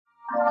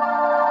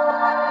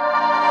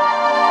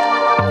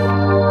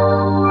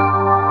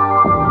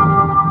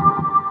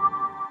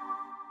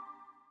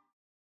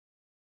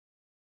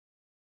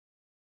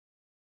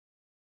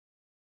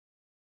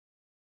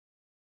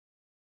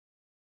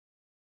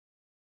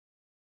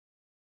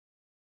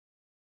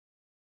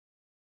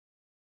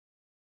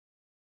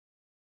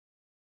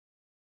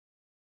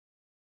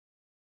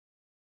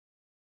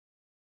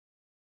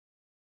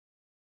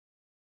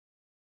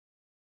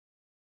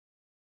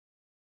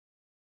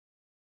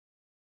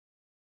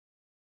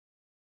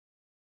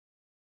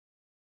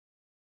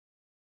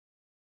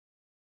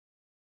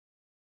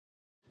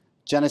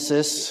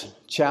Genesis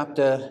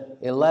chapter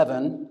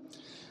 11.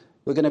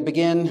 We're going to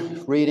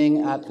begin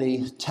reading at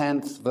the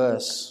 10th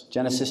verse.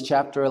 Genesis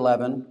chapter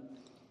 11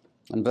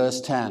 and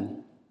verse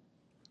 10.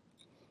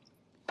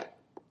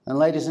 And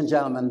ladies and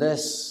gentlemen,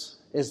 this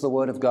is the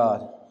word of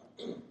God.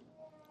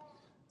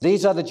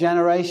 These are the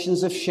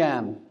generations of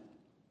Shem.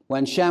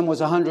 When Shem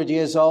was 100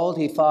 years old,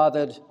 he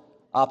fathered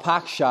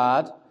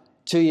Arpachshad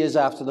 2 years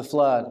after the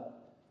flood.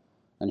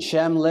 And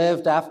Shem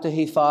lived after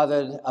he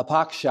fathered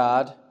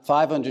Arpachshad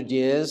 500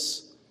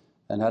 years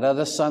and had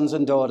other sons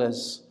and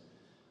daughters.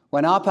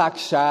 When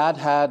Arpachshad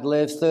had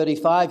lived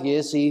 35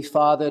 years, he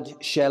fathered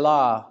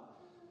Shelah.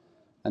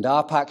 And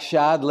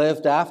Arpachshad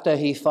lived after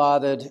he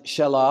fathered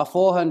Shelah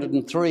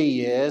 403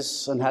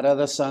 years and had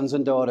other sons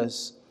and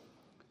daughters.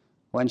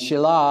 When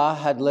Shelah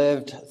had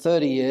lived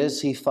 30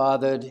 years, he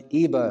fathered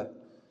Eber.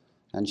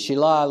 And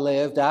Shelah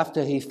lived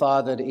after he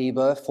fathered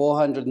Eber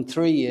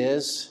 403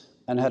 years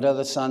and had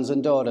other sons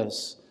and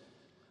daughters.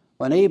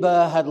 When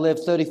Eber had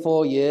lived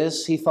 34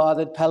 years, he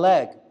fathered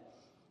Peleg.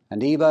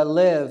 And Eber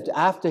lived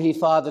after he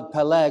fathered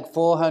Peleg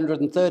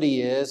 430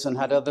 years and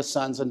had other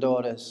sons and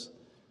daughters.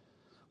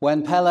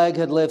 When Peleg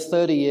had lived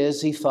 30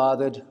 years, he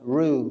fathered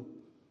Reu.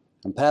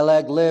 And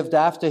Peleg lived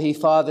after he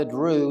fathered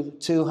Reu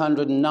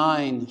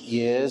 209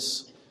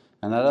 years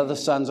and had other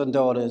sons and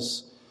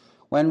daughters.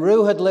 When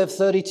Reu had lived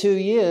 32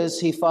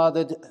 years, he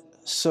fathered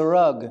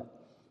Serug.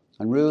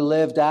 And Reu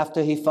lived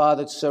after he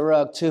fathered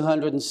Serug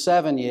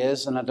 207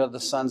 years and had other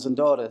sons and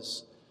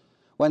daughters.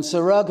 When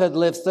Serug had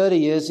lived 30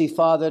 years, he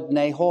fathered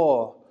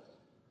Nahor.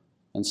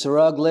 And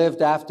Serug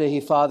lived after he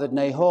fathered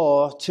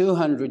Nahor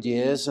 200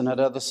 years and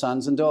had other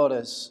sons and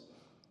daughters.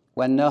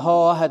 When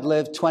Nahor had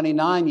lived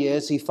 29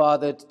 years, he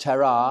fathered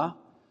Terah.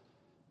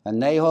 And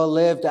Nahor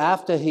lived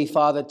after he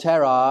fathered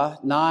Terah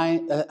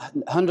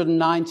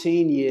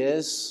 119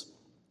 years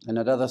and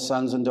had other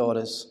sons and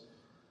daughters.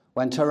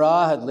 When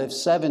Terah had lived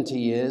 70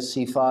 years,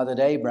 he fathered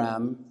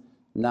Abram,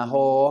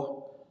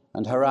 Nahor,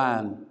 and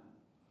Haran.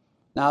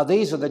 Now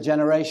these are the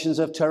generations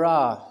of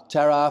Terah.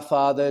 Terah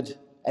fathered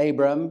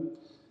Abram,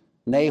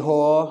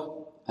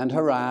 Nahor, and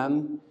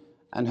Haran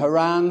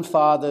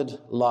fathered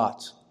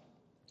Lot.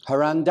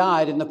 Haran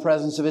died in the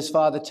presence of his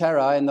father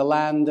Terah in the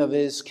land of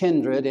his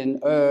kindred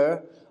in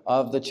Ur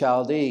of the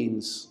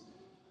Chaldeans.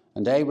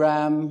 And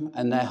Abram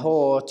and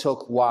Nahor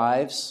took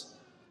wives.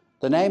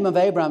 The name of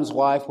Abram's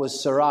wife was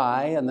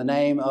Sarai, and the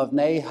name of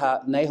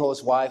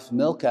Nahor's wife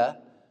Milcah,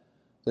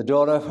 the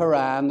daughter of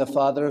Haran, the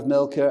father of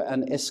Milcah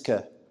and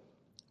Iscah.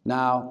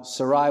 Now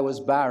Sarai was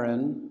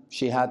barren,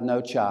 she had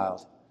no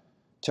child.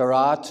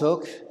 Terah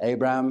took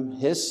Abram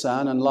his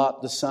son, and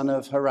Lot the son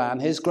of Haran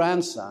his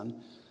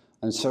grandson,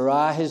 and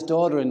Sarai his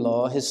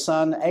daughter-in-law, his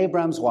son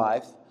Abram's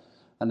wife,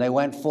 and they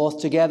went forth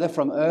together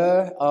from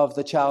Ur of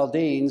the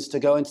Chaldeans to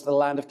go into the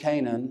land of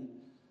Canaan.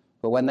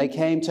 But when they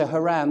came to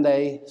Haran,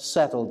 they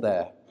settled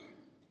there.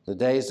 The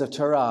days of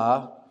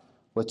Terah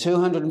were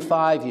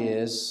 205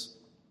 years,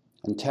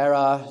 and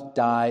Terah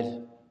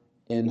died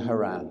in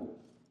Haran.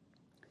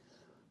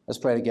 Let's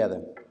pray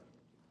together.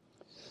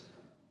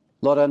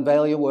 Lord,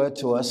 unveil your word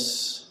to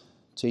us.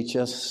 Teach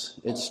us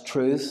its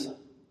truth.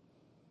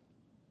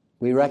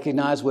 We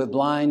recognize we're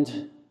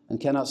blind and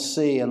cannot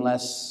see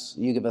unless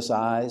you give us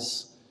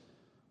eyes.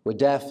 We're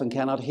deaf and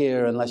cannot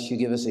hear unless you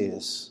give us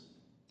ears.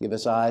 Give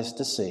us eyes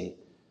to see.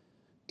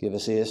 Give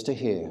us ears to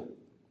hear.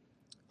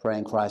 Pray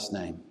in Christ's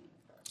name.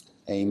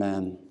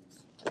 Amen.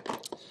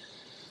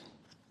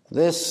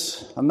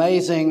 This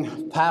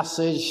amazing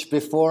passage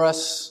before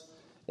us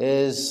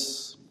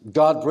is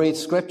God-breathed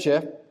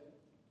scripture.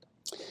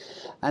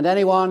 And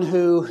anyone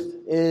who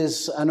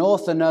is an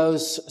author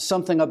knows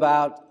something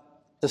about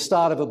the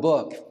start of a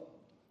book.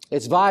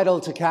 It's vital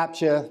to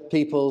capture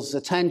people's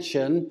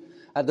attention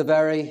at the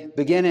very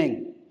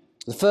beginning.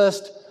 The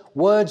first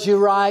words you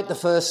write, the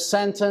first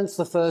sentence,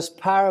 the first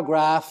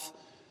paragraph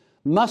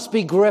must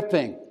be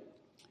gripping.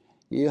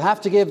 You have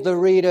to give the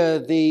reader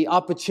the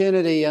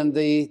opportunity and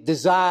the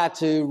desire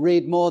to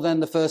read more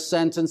than the first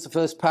sentence, the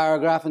first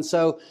paragraph. And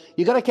so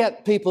you've got to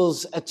get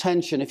people's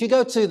attention. If you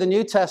go to the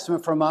New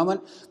Testament for a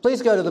moment,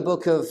 please go to the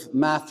book of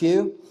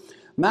Matthew.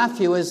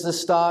 Matthew is the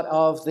start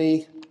of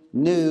the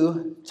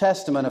New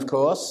Testament, of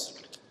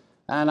course.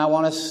 And I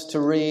want us to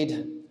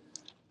read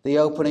the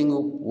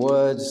opening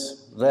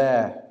words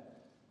there.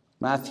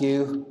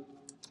 Matthew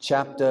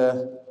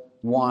chapter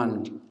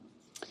 1. You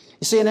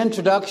see, an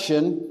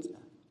introduction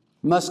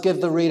must give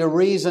the reader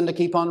reason to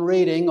keep on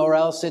reading, or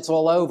else it's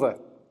all over.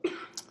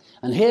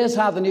 And here's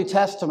how the New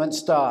Testament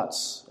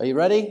starts. Are you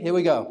ready? Here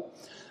we go.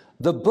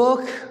 The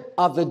book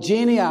of the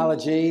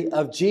genealogy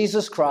of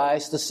Jesus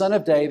Christ, the son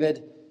of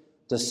David,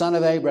 the son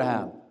of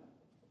Abraham.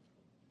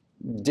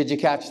 Did you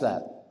catch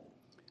that?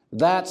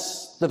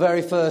 That's the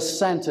very first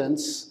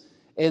sentence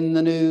in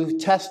the New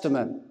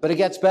Testament. But it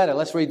gets better.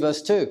 Let's read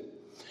verse 2.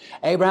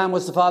 Abraham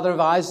was the father of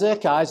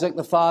Isaac, Isaac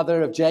the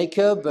father of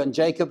Jacob, and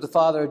Jacob the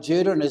father of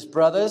Judah and his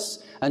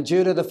brothers, and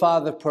Judah the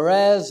father of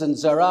Perez, and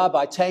Zerah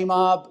by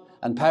Tamar,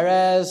 and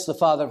Perez, the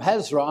father of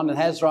Hezron, and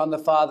Hezron, the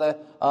father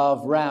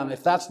of Ram.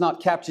 If that's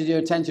not captured your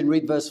attention,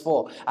 read verse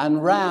 4.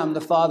 And Ram,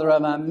 the father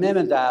of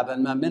Amminadab,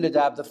 and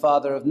Amminadab, the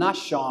father of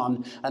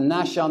Nahshon, and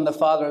Nahshon, the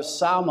father of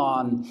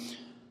Salmon,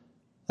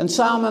 and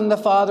Salmon, the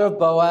father of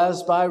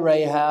Boaz by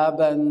Rahab,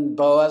 and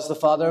Boaz, the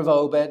father of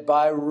Obed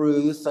by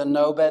Ruth, and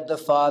Obed, the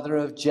father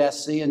of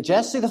Jesse, and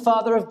Jesse, the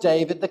father of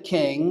David, the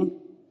king.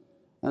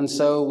 And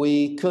so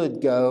we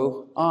could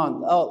go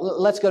on. Oh,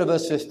 let's go to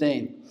verse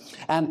 15.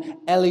 And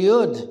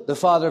Eliud, the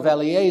father of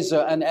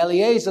Eleazar, and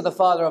Eleazar, the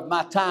father of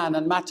Matan,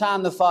 and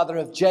Matan, the father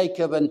of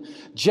Jacob, and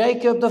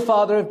Jacob, the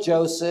father of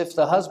Joseph,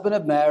 the husband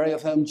of Mary,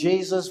 of whom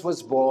Jesus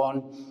was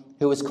born,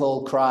 who was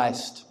called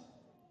Christ.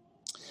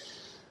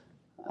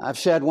 I've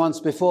shared once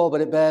before,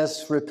 but it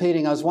bears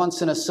repeating. I was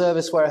once in a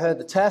service where I heard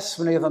the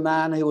testimony of a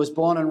man who was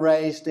born and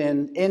raised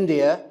in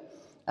India,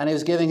 and he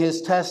was giving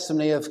his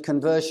testimony of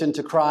conversion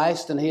to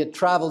Christ, and he had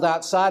traveled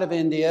outside of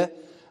India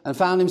and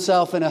found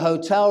himself in a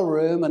hotel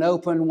room and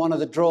opened one of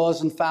the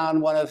drawers and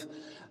found one of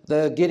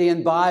the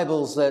Gideon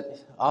Bibles that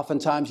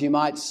oftentimes you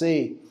might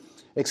see,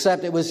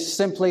 except it was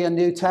simply a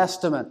New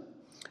Testament.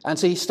 And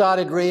so he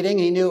started reading.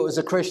 He knew it was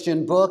a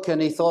Christian book,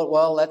 and he thought,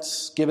 well,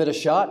 let's give it a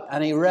shot.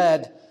 And he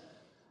read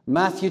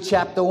Matthew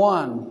chapter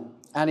 1,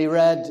 and he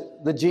read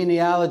the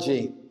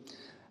genealogy.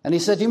 And he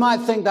said, you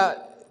might think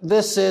that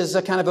this is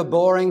a kind of a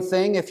boring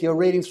thing. If you're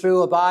reading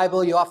through a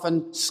Bible, you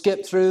often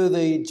skip through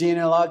the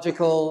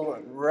genealogical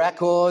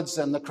records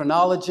and the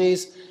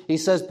chronologies. He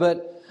says,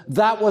 but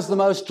that was the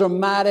most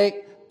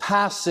dramatic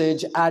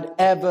passage I'd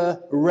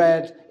ever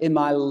read in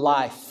my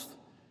life.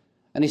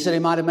 And he said,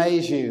 it might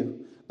amaze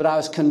you, but I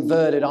was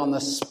converted on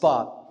the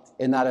spot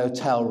in that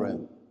hotel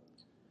room.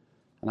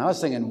 And I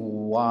was thinking,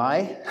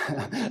 why?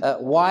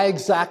 Why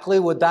exactly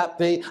would that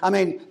be? I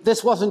mean,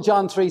 this wasn't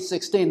John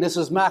 3:16. This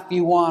was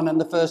Matthew 1 and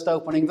the first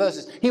opening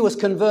verses. He was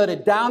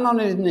converted, down on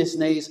his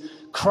knees,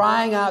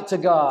 crying out to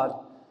God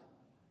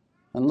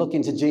and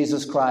looking to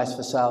Jesus Christ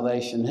for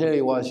salvation. Here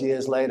he was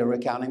years later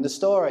recounting the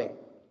story. And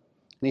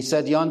he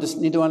said, you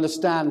need to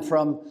understand,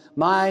 from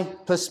my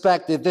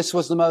perspective, this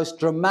was the most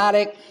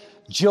dramatic,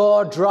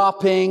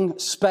 jaw-dropping,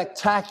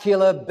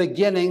 spectacular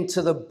beginning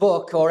to the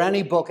book, or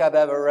any book I've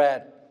ever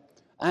read.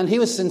 And he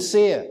was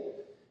sincere.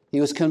 He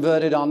was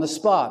converted on the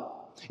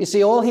spot. You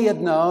see, all he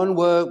had known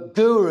were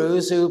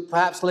gurus who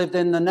perhaps lived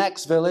in the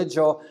next village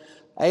or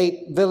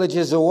 8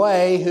 villages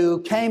away,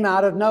 who came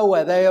out of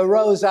nowhere. They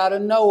arose out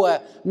of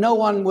nowhere. No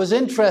one was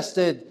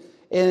interested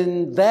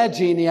in their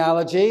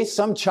genealogy.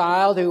 Some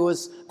child who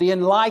was the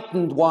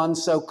enlightened one,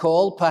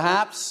 so-called,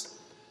 perhaps,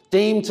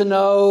 deemed to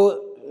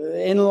know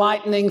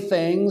enlightening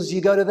things.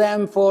 You go to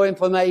them for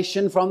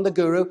information from the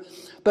guru.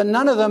 But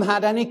none of them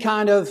had any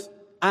kind of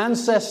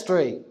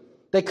ancestry.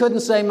 They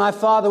couldn't say, my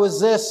father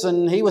was this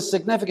and he was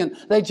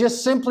significant. They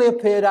just simply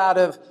appeared out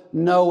of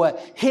nowhere.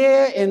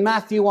 Here in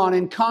Matthew 1,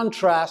 in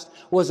contrast,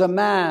 was a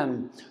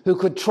man who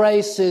could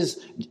trace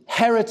his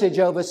heritage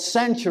over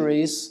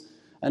centuries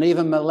and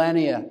even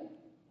millennia,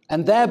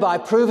 and thereby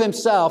prove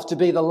himself to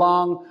be the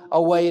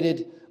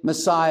long-awaited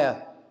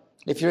Messiah.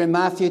 If you're in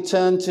Matthew,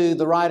 turn to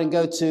the right and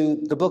go to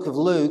the book of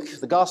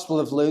Luke, the Gospel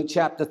of Luke,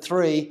 chapter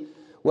 3,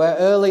 where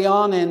early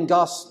on in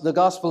the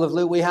Gospel of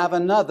Luke we have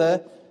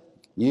another,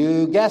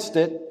 you guessed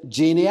it,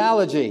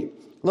 genealogy.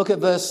 Look at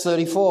verse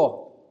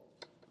 34.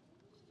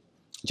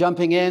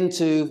 Jumping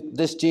into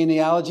this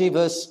genealogy,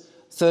 verse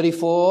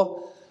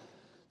 34,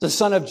 the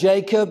son of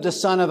Jacob, the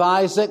son of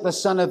Isaac, the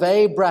son of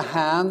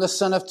Abraham, the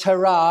son of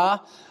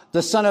Terah,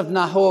 the son of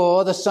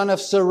Nahor, the son of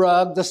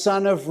Serug, the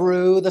son of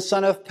Ru, the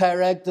son of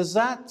Pereg. Does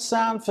that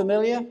sound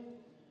familiar?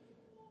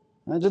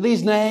 Do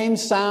these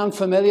names sound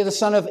familiar? The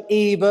son of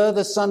Eber,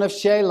 the son of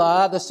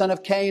Shelah, the son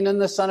of Canaan,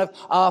 the son of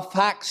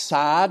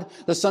Arphaxad,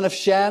 the son of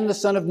Shem, the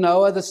son of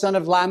Noah, the son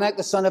of Lamech,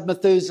 the son of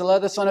Methuselah,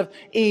 the son of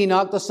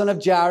Enoch, the son of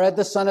Jared,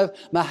 the son of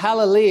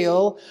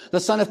Mahalaleel, the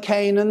son of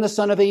Canaan, the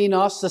son of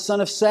Enos, the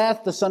son of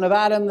Seth, the son of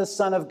Adam, the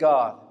son of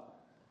God.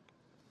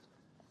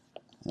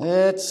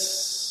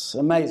 It's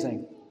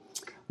amazing.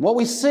 What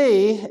we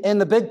see in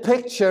the big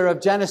picture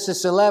of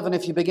Genesis 11,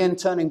 if you begin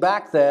turning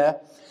back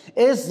there,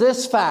 is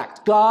this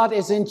fact: God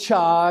is in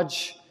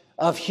charge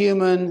of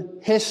human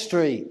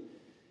history.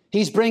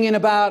 He's bringing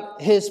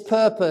about his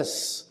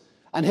purpose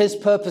and his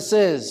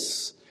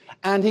purposes,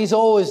 and he's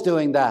always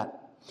doing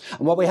that.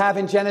 And what we have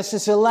in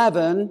Genesis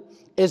 11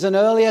 is an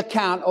early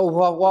account of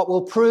what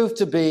will prove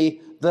to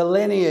be the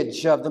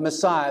lineage of the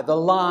Messiah, the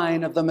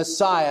line of the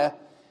Messiah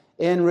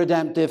in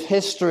redemptive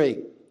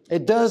history.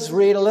 It does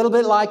read a little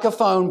bit like a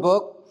phone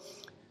book.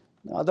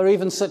 Are there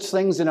even such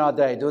things in our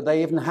day? Do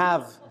they even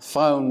have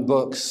phone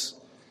books?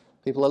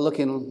 People are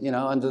looking,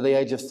 under the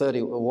age of 30.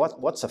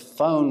 What's a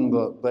phone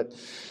book? But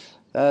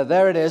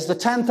there it is. The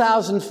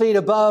 10,000 feet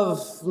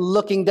above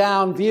looking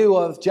down view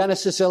of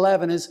Genesis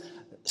 11 is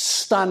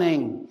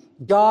stunning.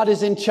 God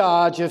is in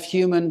charge of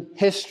human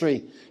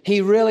history.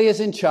 He really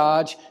is in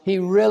charge. He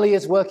really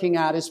is working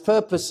out his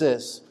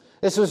purposes.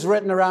 This was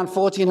written around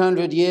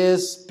 1400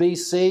 years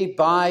BC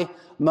by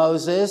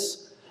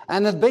Moses.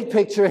 And the big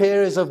picture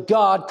here is of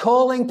God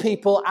calling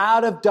people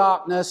out of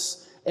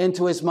darkness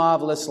into his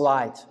marvelous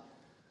light.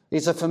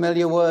 These are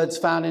familiar words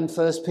found in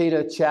 1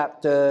 Peter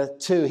chapter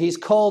 2. He's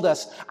called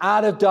us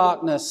out of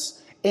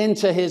darkness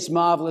into his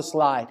marvelous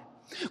light.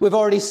 We've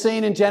already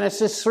seen in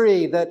Genesis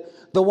 3 that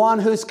the one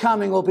who's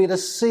coming will be the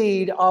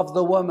seed of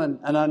the woman,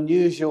 an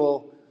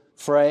unusual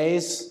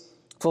phrase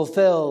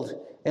fulfilled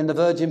in the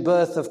virgin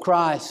birth of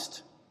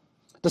Christ.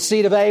 The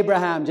seed of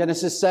Abraham,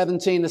 Genesis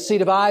 17, the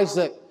seed of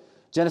Isaac,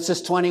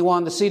 Genesis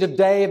 21, the seed of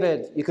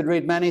David. You could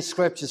read many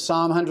scriptures,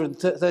 Psalm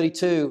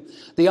 132.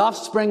 The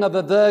offspring of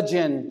a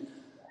virgin,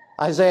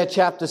 Isaiah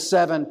chapter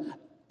 7.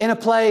 In a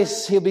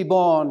place he'll be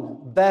born,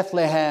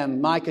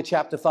 Bethlehem, Micah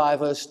chapter 5,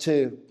 verse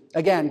 2.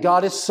 Again,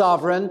 God is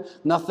sovereign,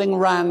 nothing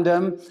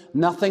random,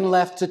 nothing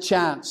left to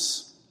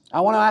chance.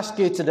 I want to ask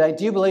you today,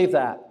 do you believe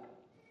that?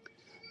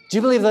 Do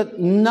you believe that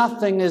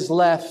nothing is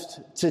left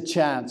to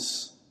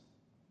chance?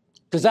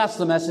 Because that's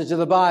the message of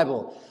the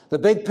Bible. The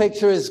big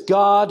picture is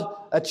God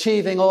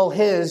achieving all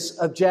his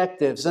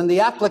objectives. And the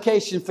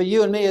application for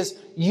you and me is,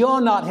 you're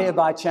not here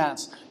by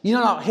chance.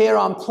 You're not here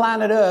on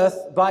planet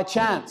Earth by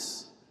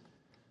chance.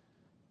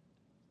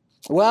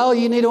 Well,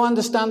 you need to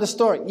understand the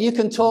story. You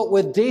can talk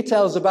with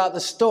details about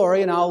the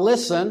story, and I'll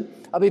listen.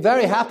 I'll be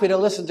very happy to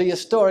listen to your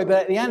story,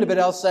 but at the end of it,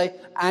 I'll say,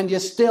 and you're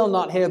still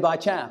not here by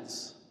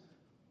chance.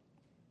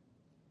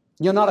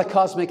 You're not a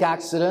cosmic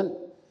accident.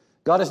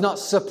 God is not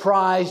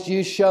surprised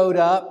you showed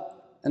up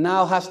and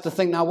now has to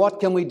think, now what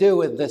can we do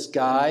with this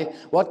guy?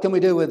 What can we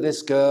do with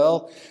this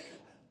girl?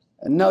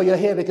 No, you're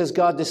here because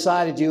God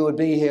decided you would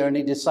be here, and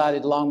he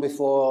decided long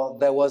before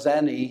there was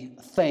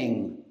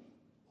anything.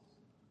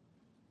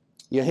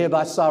 You're here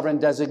by sovereign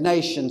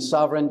designation,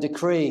 sovereign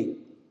decree.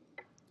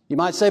 You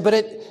might say, but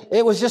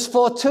it was just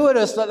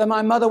fortuitous that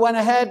my mother went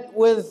ahead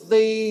with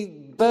the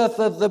birth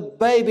of the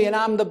baby and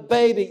I'm the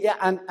baby. Yeah,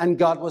 and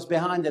God was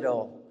behind it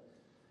all.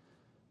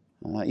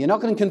 You're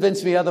not going to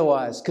convince me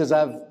otherwise, because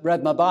I've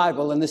read my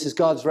Bible and this is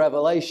God's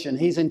revelation.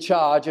 He's in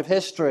charge of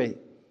history.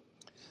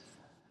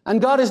 And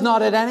God is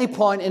not at any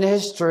point in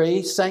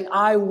history saying,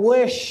 I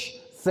wish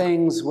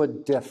things were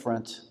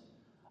different.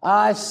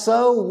 I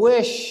so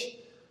wish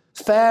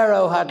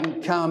Pharaoh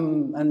hadn't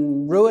come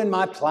and ruined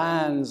my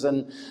plans,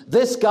 and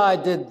this guy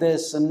did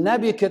this, and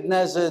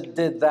Nebuchadnezzar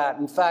did that.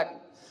 In fact,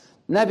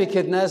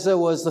 Nebuchadnezzar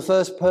was the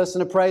first person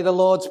to pray the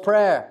Lord's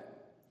Prayer,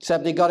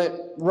 except he got it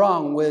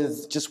wrong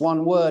with just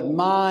one word.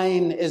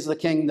 Mine is the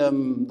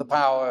kingdom, the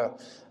power,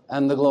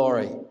 and the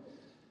glory.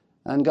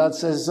 And God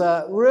says,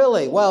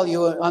 really? Well,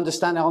 you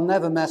understand I'll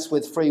never mess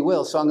with free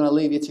will, so I'm going to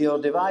leave you to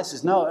your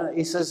devices. No,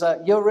 he says,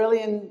 you're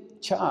really in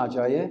charge,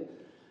 are you?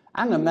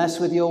 I'm going to mess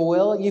with your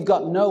will. You've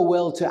got no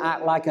will to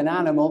act like an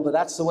animal, but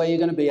that's the way you're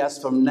going to be as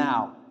from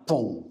now.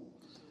 Boom.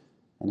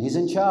 And he's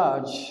in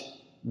charge.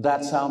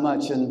 That's how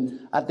much.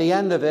 And at the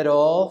end of it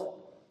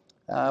all,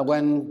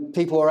 when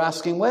people were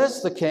asking,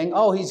 where's the king?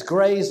 Oh, he's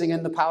grazing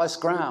in the palace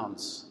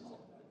grounds.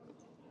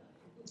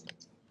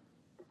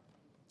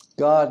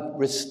 God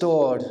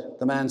restored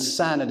the man's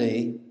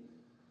sanity,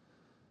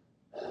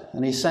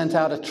 and he sent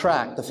out a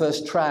tract, the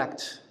first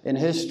tract in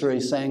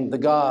history, saying, the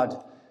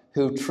God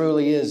who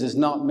truly is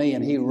not me,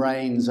 and he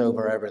reigns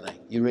over everything.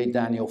 You read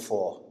Daniel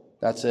 4.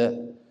 That's it.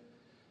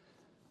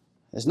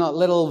 There's not a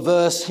little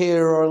verse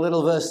here or a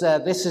little verse there.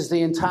 This is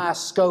the entire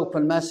scope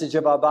and message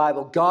of our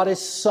Bible. God is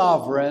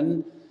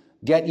sovereign.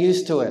 Get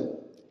used to it.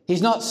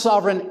 He's not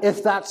sovereign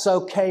if that's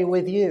okay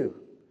with you.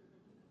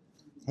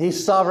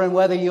 He's sovereign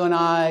whether you and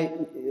I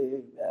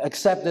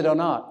accept it or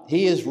not.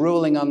 He is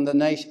ruling on the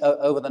nation,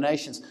 over the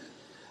nations.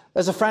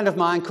 There's a friend of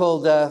mine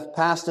called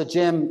Pastor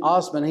Jim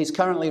Osmond. He's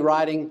currently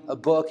writing a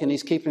book, and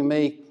he's keeping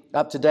me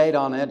up to date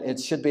on it. It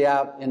should be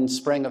out in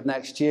spring of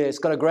next year. It's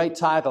got a great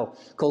title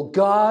called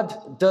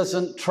God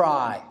Doesn't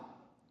Try.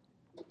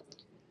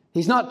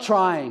 He's not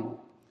trying.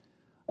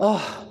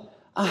 Oh,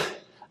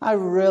 I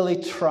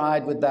really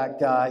tried with that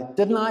guy.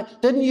 Didn't I?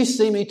 Didn't you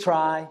see me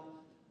try?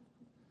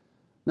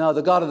 No,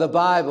 the God of the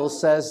Bible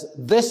says,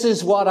 this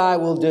is what I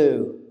will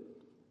do.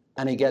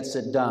 And he gets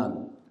it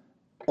done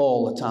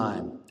all the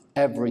time.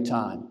 Every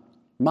time.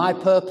 My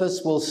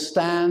purpose will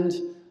stand.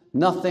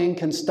 Nothing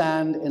can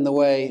stand in the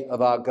way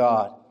of our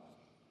God.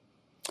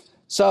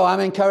 So I'm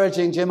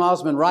encouraging Jim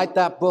Osmond, write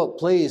that book,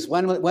 please.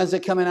 When's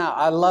it coming out?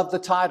 I love the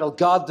title,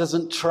 God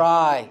Doesn't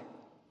Try.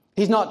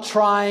 He's not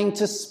trying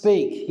to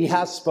speak. He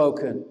has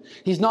spoken.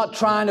 He's not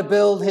trying to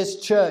build his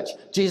church.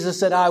 Jesus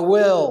said, I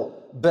will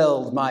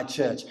build my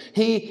church.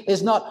 He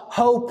is not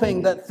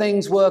hoping that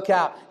things work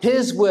out.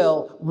 His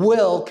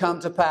will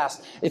come to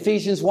pass.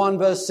 Ephesians 1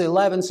 verse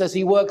 11 says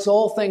he works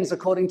all things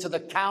according to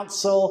the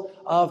counsel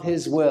of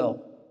his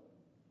will.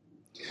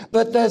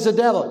 But there's a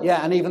devil.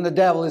 Yeah, and even the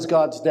devil is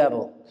God's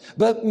devil.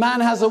 But man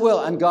has a will,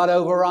 and God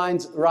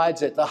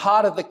overrides it. The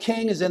heart of the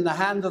king is in the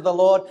hand of the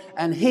Lord,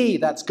 and he,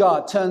 that's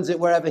God, turns it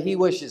wherever he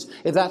wishes.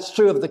 If that's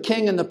true of the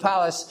king in the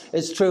palace,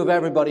 it's true of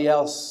everybody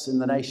else in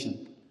the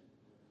nation.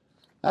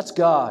 That's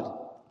God.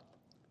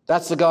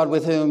 That's the God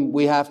with whom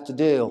we have to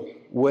deal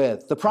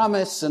with. The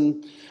promise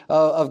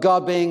of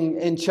God being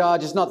in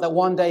charge is not that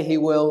one day he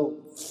will,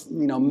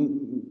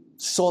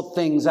 sort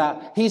things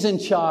out. He's in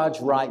charge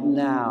right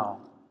now.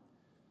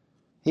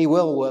 He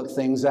will work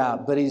things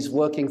out, but he's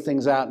working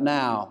things out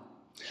now.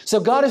 So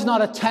God is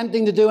not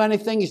attempting to do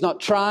anything. He's not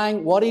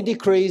trying. What he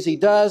decrees, he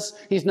does.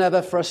 He's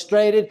never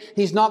frustrated.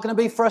 He's not going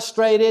to be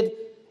frustrated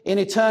in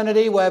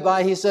eternity,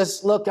 whereby he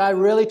says, look, I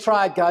really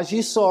tried, guys.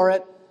 You saw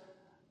it.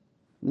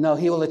 No,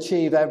 he will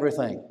achieve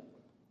everything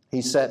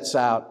he sets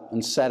out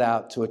and set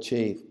out to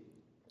achieve.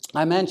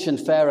 I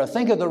mentioned Pharaoh.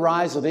 Think of the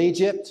rise of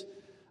Egypt,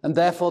 and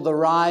therefore the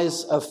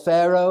rise of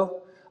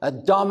Pharaoh, a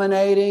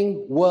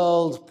dominating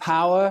world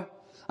power,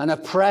 an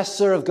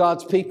oppressor of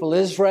God's people,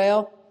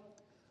 Israel.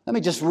 Let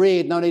me just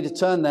read, no need to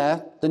turn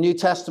there, the New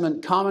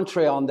Testament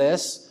commentary on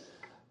this.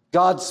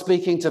 God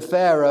speaking to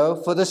Pharaoh,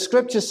 for the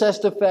scripture says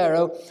to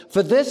Pharaoh,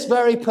 for this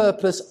very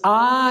purpose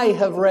I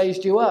have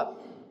raised you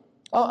up.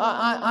 Oh,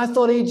 I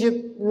thought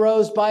Egypt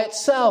rose by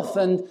itself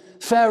and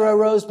Pharaoh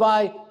rose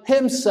by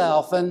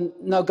himself. And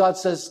no, God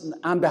says,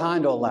 I'm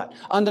behind all that.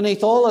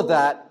 Underneath all of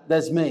that,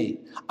 there's me.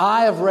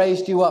 I have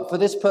raised you up for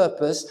this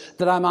purpose,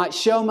 that I might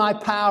show my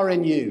power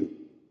in you.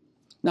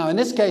 Now, in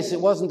this case,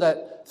 it wasn't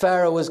that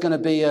Pharaoh was going to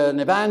be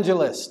an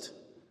evangelist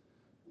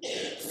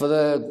for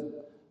the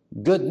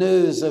good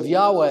news of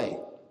Yahweh.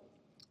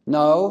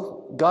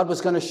 No, God was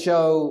going to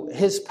show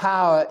his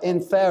power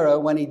in Pharaoh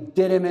when he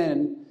did him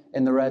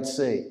in the Red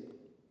Sea.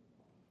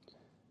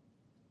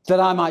 That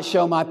I might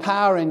show my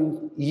power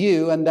in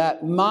you and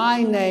that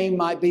my name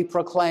might be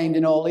proclaimed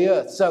in all the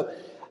earth. So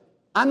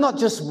I'm not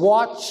just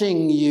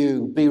watching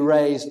you be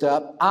raised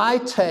up. I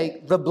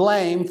take the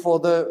blame for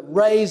the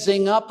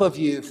raising up of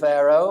you,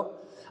 Pharaoh.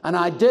 And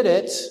I did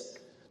it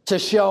to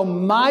show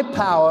my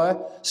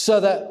power so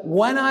that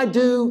when I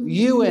do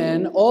you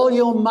in, all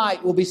your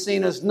might will be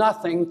seen as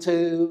nothing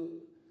to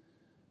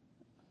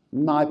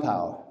my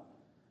power,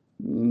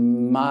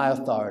 my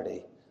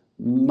authority,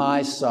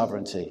 my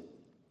sovereignty.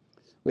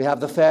 We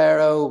have the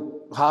Pharaoh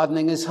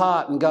hardening his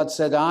heart, and God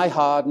said, I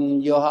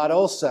harden your heart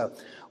also.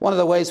 One of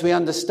the ways we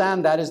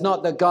understand that is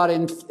not that God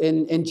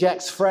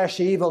injects fresh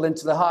evil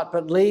into the heart,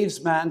 but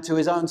leaves man to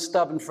his own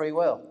stubborn free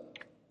will.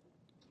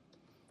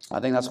 I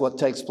think that's what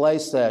takes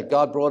place there.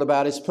 God brought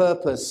about his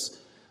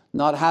purpose,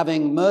 not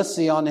having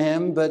mercy on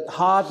him, but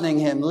hardening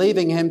him,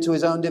 leaving him to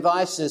his own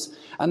devices.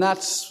 And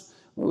that's,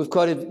 we've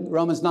quoted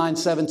Romans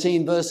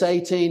 9:17, verse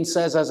 18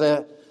 says as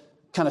a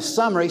kind of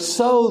summary,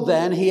 so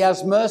then he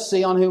has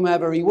mercy on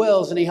whomever he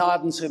wills and he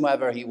hardens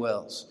whomever he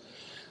wills.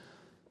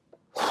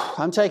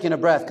 I'm taking a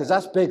breath because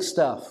that's big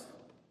stuff.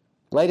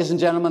 Ladies and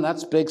gentlemen,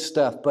 that's big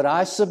stuff. But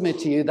I submit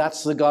to you,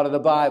 that's the God of the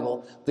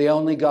Bible, the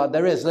only God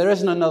there is. There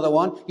isn't another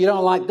one. You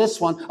don't like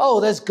this one. Oh,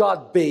 there's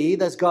God B,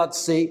 there's God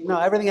C. No,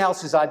 everything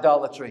else is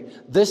idolatry.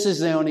 This is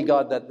the only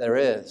God that there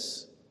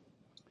is.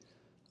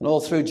 And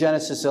all through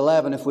Genesis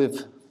 11, if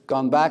we've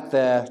gone back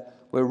there,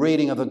 we're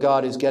reading of a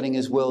God who's getting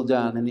his will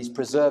done and he's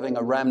preserving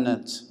a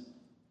remnant.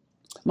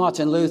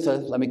 Martin Luther,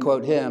 let me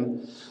quote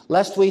him,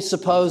 lest we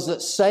suppose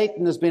that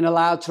Satan has been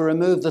allowed to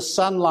remove the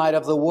sunlight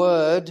of the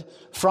word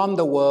from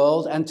the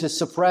world and to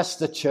suppress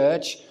the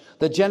church,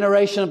 the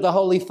generation of the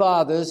Holy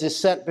Fathers is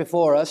set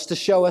before us to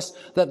show us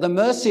that the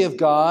mercy of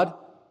God,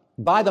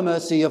 by the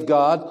mercy of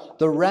God,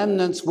 the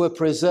remnants were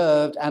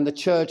preserved and the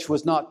church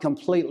was not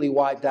completely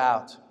wiped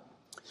out.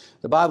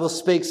 The Bible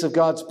speaks of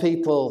God's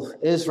people,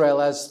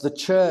 Israel, as the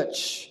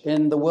church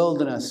in the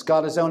wilderness.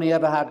 God has only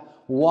ever had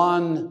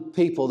one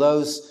people,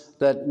 those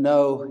that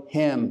know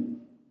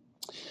him.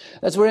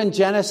 As we're in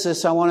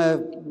Genesis, I want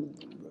to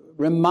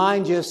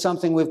remind you of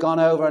something we've gone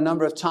over a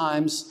number of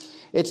times.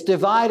 It's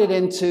divided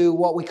into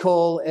what we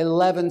call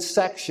 11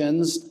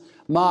 sections,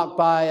 marked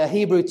by a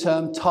Hebrew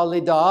term,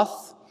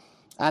 Toledoth,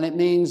 and it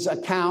means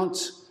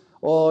account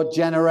or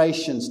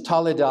generations,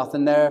 Toledoth,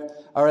 and there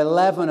are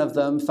 11 of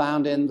them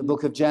found in the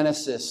book of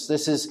Genesis.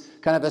 This is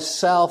kind of a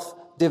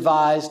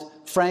self-devised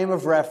frame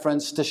of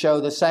reference to show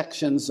the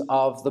sections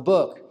of the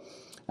book.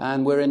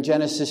 And we're in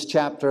Genesis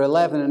chapter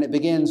 11, and it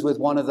begins with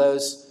one of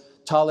those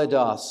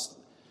Toledoths.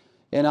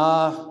 In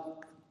our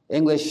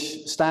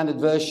English Standard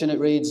Version, it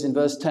reads in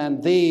verse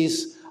 10,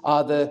 these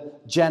are the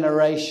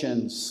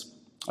generations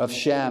of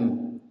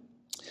Shem.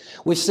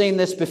 We've seen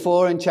this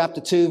before in chapter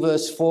 2,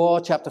 verse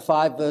 4, chapter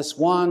 5, verse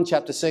 1,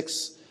 chapter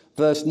 6,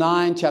 verse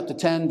 9, chapter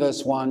 10,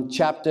 verse 1,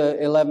 chapter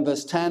 11,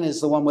 verse 10 is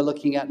the one we're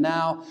looking at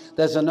now.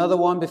 There's another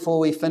one before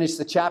we finish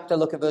the chapter.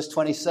 Look at verse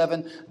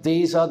 27.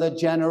 These are the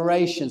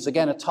generations.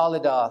 Again, a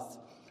Toledoth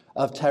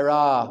of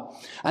Terah.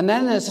 And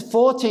then there's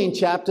 14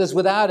 chapters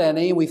without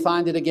any. We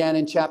find it again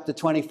in chapter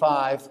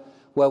 25,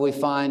 where we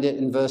find it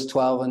in verse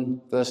 12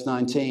 and verse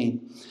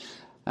 19.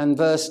 And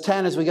verse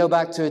 10, as we go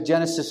back to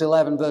Genesis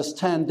 11, verse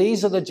 10,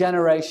 these are the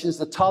generations,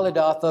 the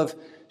Toledoth of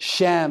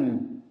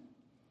Shem.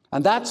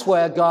 And that's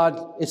where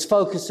God is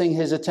focusing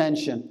his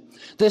attention.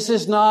 This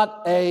is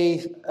not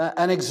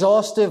an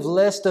exhaustive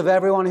list of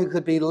everyone who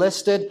could be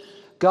listed.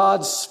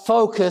 God's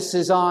focus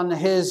is on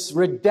his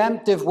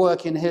redemptive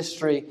work in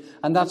history.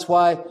 And that's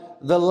why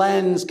the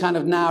lens kind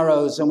of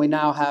narrows and we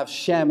now have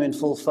Shem in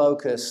full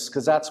focus,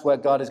 because that's where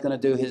God is going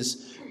to do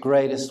his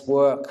greatest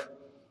work.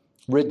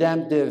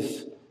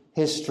 Redemptive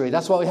history.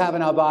 That's what we have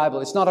in our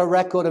Bible. It's not a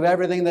record of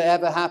everything that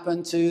ever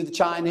happened to the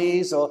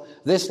Chinese or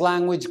this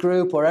language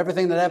group or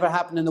everything that ever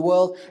happened in the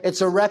world.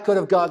 It's a record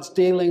of God's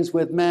dealings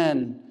with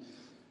men.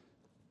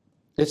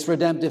 It's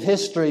redemptive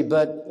history,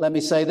 but let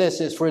me say this,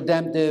 it's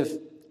redemptive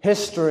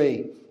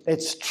history.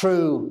 It's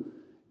true.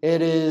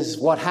 It is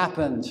what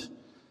happened.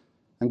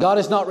 And God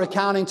is not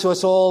recounting to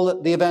us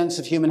all the events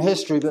of human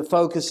history, but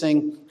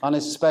focusing on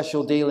his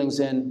special dealings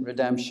in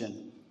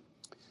redemption.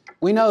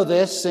 We know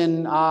this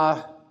in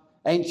our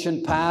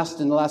ancient past,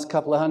 in the last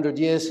couple of hundred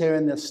years here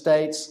in the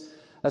States,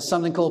 as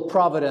something called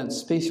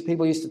providence.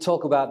 People used to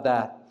talk about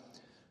that.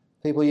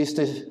 People used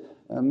to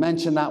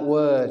mention that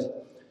word.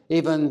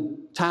 Even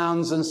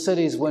towns and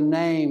cities were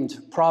named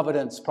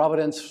Providence,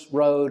 Providence,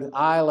 Rhode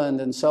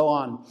Island, and so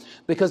on,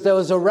 because there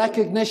was a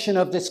recognition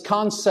of this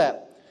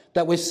concept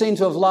that we seem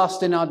to have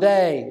lost in our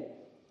day.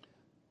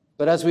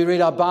 But as we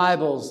read our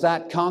Bibles,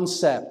 that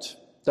concept,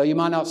 though you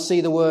might not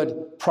see the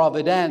word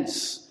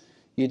providence,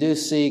 you do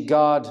see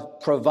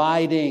God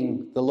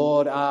providing, the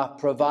Lord our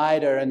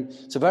provider. And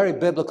it's a very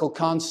biblical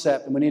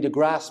concept, and we need to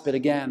grasp it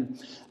again.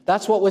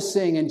 That's what we're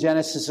seeing in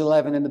Genesis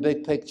 11 in the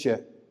big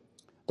picture.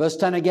 Verse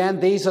 10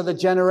 again, these are the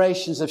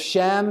generations of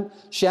Shem.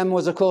 Shem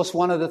was, of course,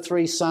 one of the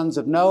three sons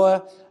of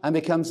Noah and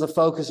becomes the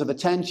focus of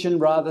attention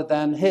rather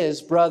than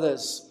his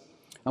brothers.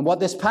 And what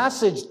this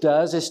passage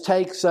does is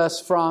takes us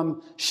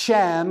from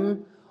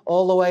Shem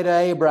all the way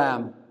to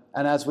Abram.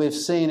 And as we've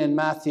seen in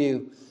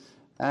Matthew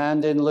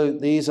and in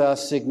Luke, these are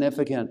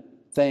significant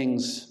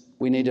things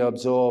we need to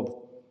absorb.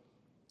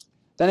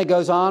 Then it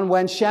goes on,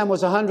 when Shem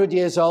was 100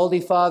 years old, he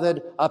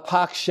fathered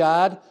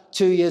Arpachshad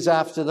 2 years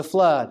after the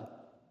flood.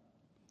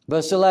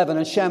 Verse 11,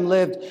 and Shem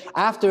lived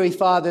after he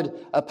fathered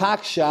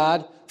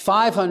Arpachshad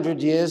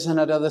 500 years and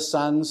had other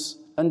sons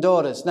and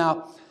daughters.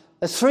 Now,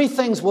 there's three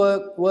things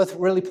worth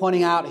really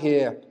pointing out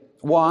here.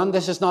 One,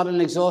 this is not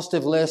an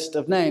exhaustive list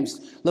of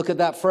names. Look at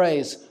that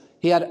phrase.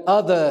 He had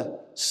other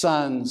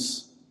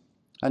sons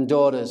and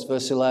daughters,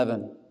 verse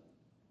 11.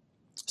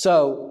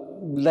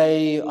 So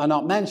they are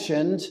not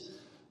mentioned,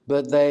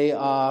 but they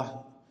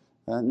are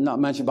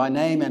not mentioned by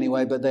name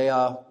anyway, but they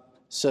are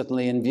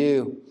certainly in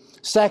view.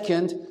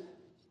 Second,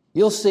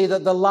 you'll see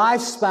that the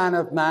lifespan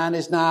of man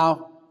is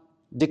now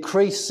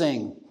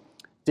decreasing,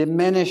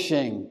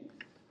 diminishing.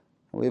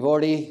 We've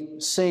already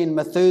seen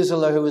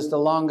Methuselah, who was the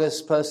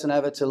longest person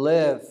ever to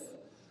live.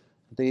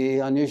 The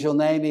unusual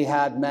name he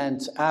had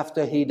meant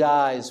after he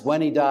dies,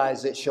 when he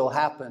dies, it shall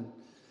happen.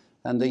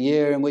 And the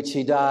year in which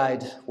he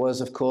died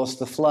was, of course,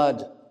 the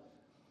flood.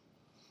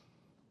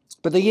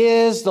 But the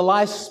years, the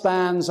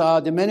lifespans are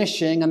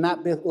diminishing, and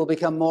that will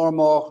become more and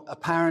more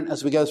apparent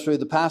as we go through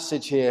the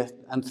passage here.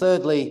 And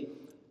thirdly,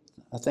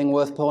 a thing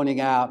worth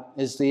pointing out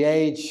is the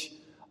age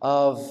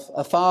of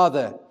a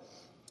father.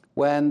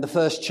 When the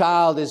first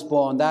child is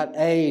born, that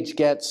age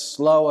gets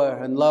lower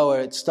and lower.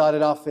 It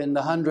started off in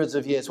the hundreds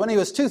of years. When he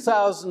was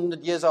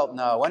 2,000 years old,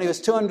 no. When he was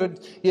 200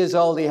 years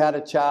old, he had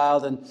a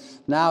child, and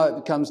now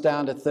it comes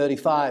down to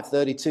 35,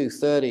 32,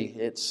 30.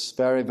 It's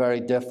very, very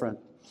different.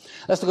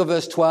 Let's look at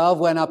verse 12.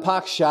 When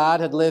Arpachshad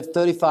had lived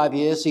 35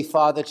 years, he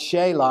fathered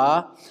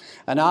Shelah,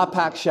 and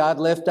Arpachshad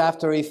lived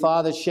after he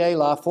fathered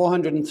Shelah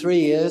 403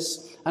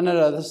 years, and had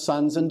other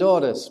sons and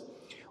daughters.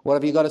 What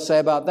have you got to say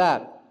about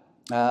that?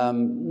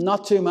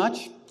 Not too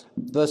much.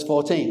 Verse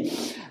 14.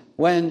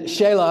 When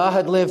Shelah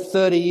had lived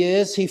 30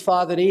 years, he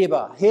fathered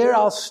Eber. Here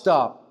I'll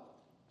stop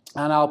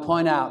and I'll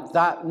point out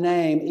that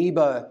name,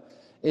 Eber,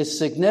 is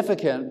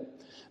significant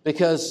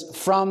because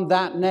from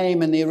that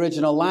name in the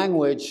original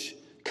language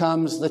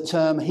comes the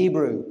term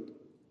Hebrew.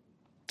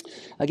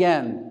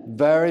 Again,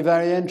 very,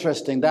 very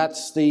interesting.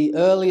 That's the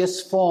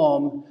earliest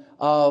form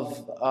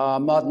of our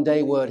modern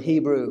day word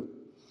Hebrew.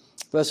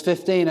 Verse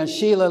 15, and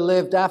Shelah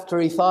lived after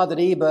he fathered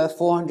Eber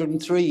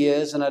 403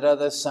 years and had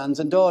other sons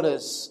and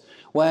daughters.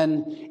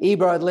 When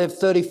Eber had lived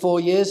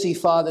 34 years, he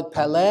fathered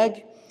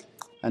Peleg.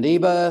 And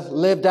Eber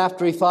lived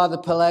after he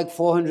fathered Peleg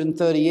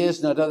 430 years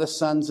and had other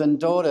sons and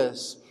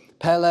daughters.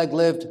 Peleg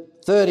lived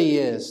 30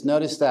 years.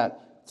 Notice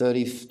that.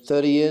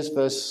 30 years,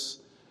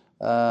 verse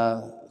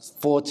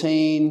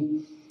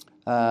 14.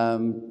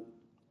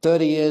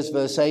 30 years,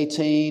 verse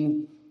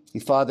 18. He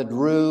fathered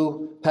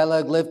Ru.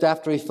 Peleg lived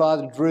after he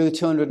fathered Ru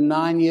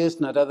 209 years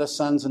and had other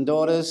sons and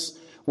daughters.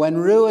 When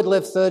Ru had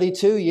lived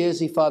 32 years,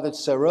 he fathered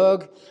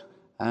Serug.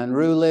 And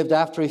Ru lived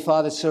after he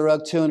fathered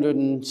Serug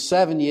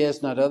 207 years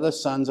and had other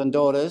sons and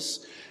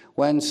daughters.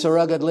 When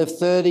Serug had lived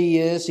 30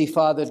 years, he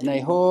fathered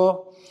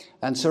Nahor.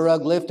 And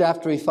Serug lived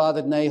after he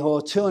fathered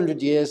Nahor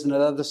 200 years and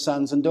had other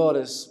sons and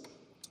daughters.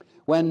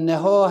 When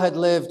Nahor had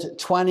lived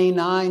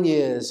 29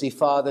 years, he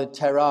fathered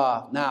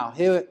Terah. Now,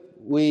 here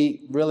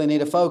we really need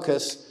to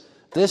focus.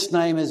 This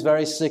name is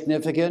very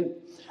significant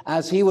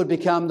as he would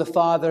become the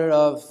father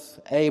of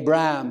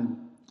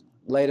Abram,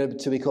 later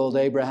to be called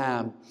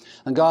Abraham.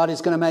 And God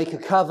is going to make a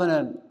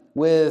covenant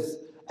with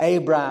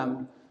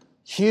Abram,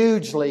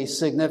 hugely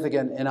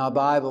significant in our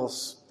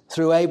Bibles.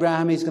 Through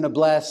Abraham, he's going to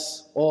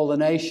bless all the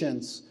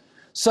nations.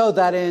 So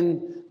that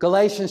in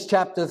Galatians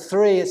chapter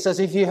 3, it says,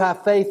 if you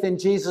have faith in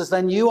Jesus,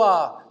 then you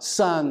are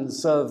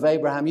sons of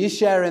Abraham. You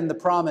share in the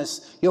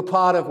promise. You're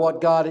part of what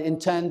God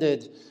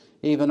intended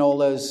even all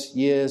those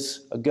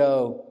years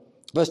ago.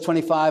 Verse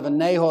 25, and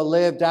Nahor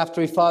lived after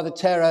he fathered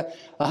Terah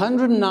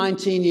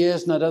 119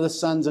 years and had other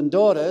sons and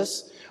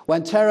daughters.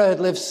 When Terah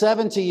had lived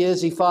 70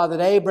 years, he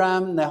fathered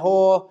Abram,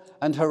 Nahor,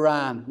 and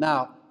Haran.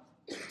 Now,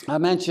 I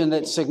mentioned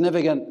it's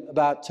significant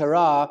about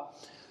Terah.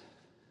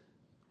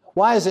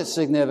 Why is it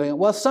significant?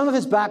 Well, some of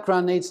his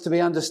background needs to be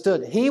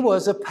understood. He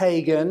was a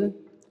pagan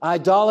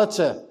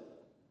idolater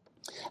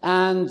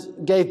and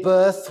gave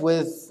birth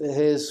with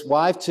his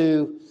wife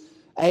to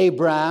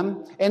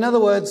Abram. In other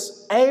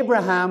words,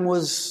 Abraham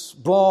was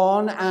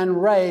born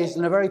and raised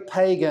in a very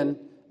pagan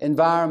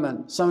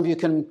environment. Some of you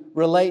can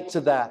relate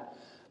to that.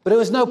 But it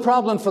was no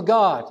problem for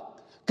God,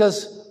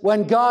 because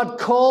when God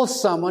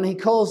calls someone, he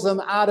calls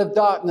them out of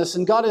darkness,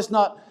 and God is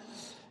not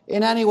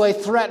in any way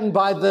threatened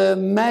by the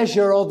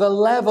measure or the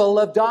level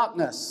of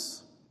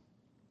darkness.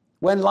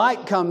 When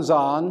light comes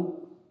on,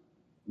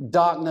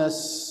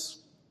 darkness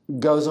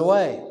goes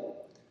away.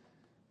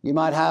 You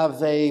might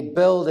have a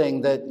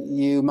building that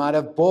you might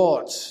have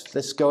bought.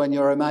 Let's go in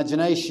your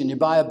imagination. You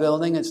buy a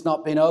building, it's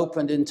not been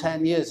opened in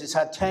 10 years. It's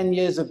had 10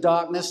 years of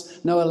darkness,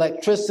 no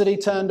electricity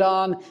turned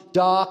on,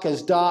 dark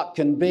as dark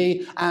can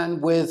be.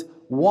 And with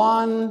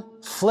one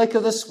flick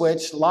of the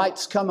switch,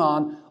 lights come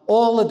on,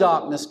 all the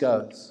darkness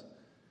goes.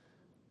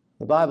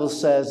 The Bible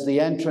says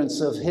the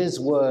entrance of his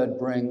word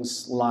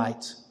brings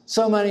light.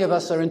 So many of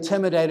us are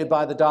intimidated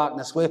by the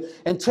darkness. We're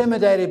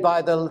intimidated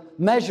by the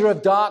measure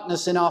of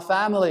darkness in our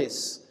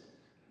families.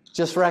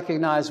 Just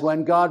recognize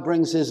when God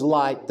brings his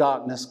light,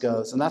 darkness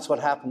goes. And that's what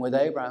happened with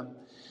Abram.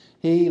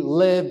 He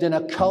lived in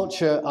a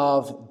culture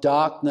of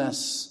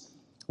darkness,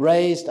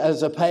 raised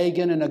as a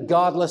pagan in a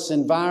godless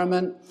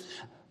environment.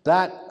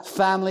 That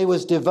family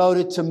was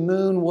devoted to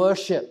moon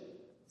worship.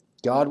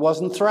 God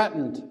wasn't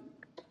threatened.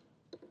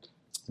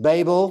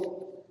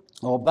 Babel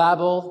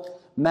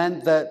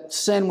meant that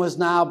sin was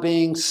now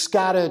being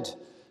scattered.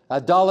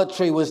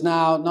 Idolatry was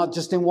now not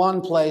just in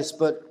one place,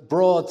 but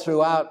broad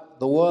throughout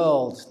the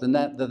world,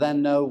 the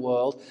then known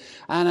world.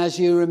 And as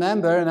you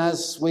remember, and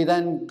as we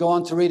then go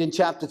on to read in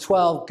chapter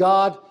 12,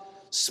 God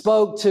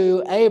spoke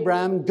to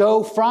Abram,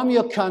 go from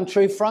your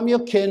country, from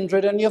your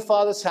kindred and your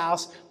father's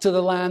house to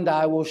the land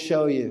I will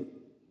show you.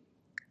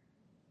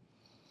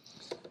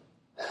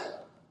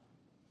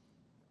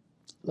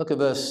 Look at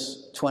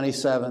verse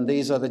 27.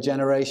 These are the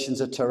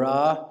generations of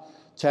Terah.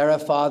 Terah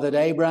fathered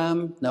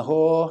Abram,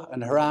 Nahor,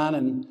 and Haran.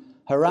 And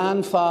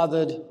Haran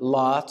fathered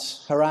Lot.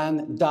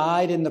 Haran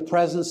died in the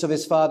presence of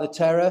his father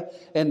Terah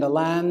in the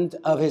land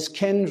of his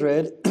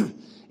kindred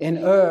in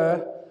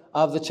Ur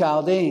of the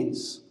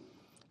Chaldeans.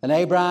 And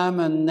Abram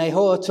and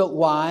Nahor took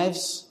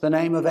wives. The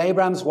name of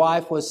Abram's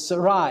wife was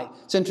Sarai.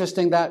 It's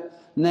interesting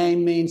that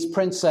name means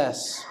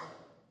princess.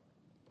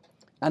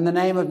 And the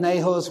name of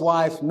Nahor's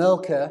wife,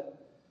 Milcah,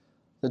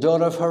 the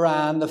daughter of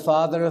Haran, the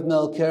father of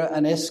Milcah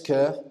and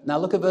Iscah. Now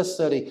look at verse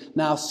 30.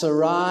 Now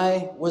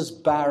Sarai was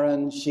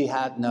barren, she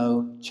had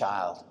no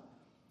child.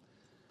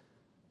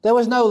 There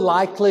was no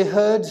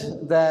likelihood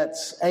that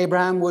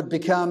Abraham would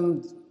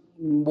become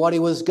what he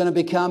was going to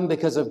become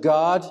because of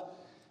God.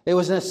 It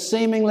was a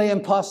seemingly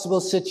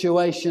impossible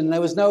situation. There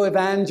was no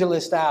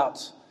evangelist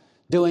out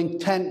doing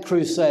tent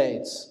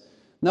crusades.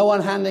 No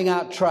one handing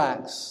out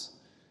tracts.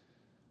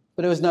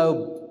 But it was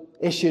no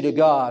issue to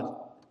God.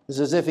 It's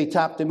as if he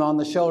tapped him on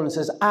the shoulder and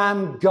says,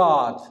 I'm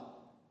God.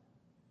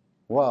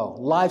 Whoa,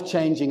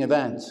 life-changing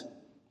event.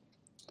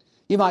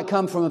 You might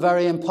come from a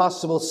very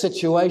impossible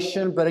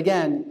situation, but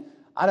again,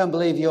 I don't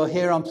believe you're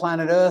here on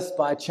planet Earth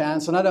by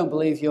chance, and I don't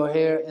believe you're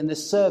here in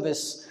this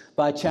service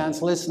by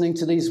chance, listening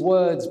to these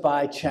words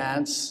by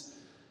chance.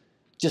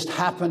 Just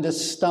happen to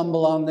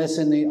stumble on this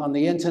on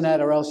the internet,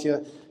 or else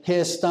you're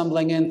here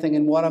stumbling in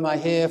thinking, what am I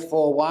here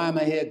for? Why am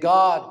I here?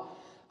 God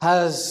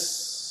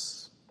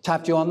has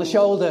tapped you on the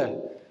shoulder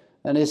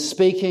and is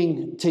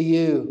speaking to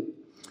you.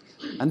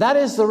 And that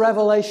is the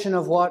revelation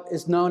of what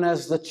is known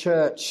as the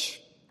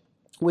church.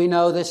 We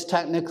know this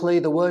technically.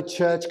 The word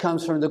church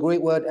comes from the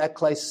Greek word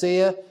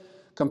ekklesia,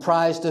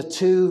 comprised of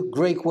two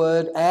Greek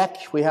words,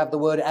 ek. We have the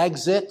word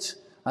exit.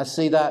 I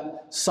see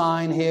that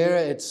sign here.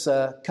 It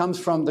comes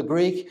from the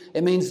Greek.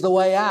 It means the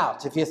way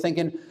out. If you're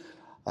thinking,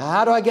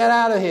 how do I get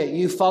out of here?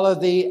 You follow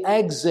the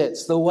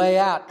exits, the way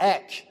out.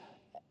 Ek,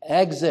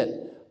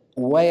 exit,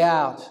 way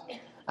out.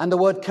 And the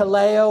word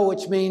kaleo,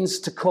 which means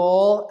to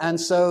call.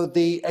 And so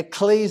the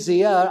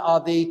ecclesia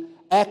are the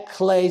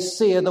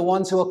ekklesia, the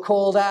ones who are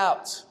called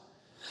out.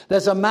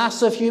 There's a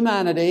mass of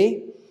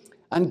humanity,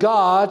 and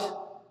God,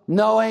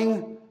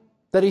 knowing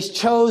that he's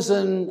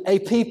chosen a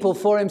people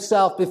for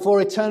himself before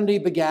eternity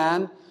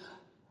began,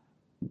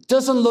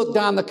 doesn't look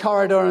down the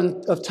corridor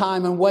of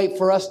time and wait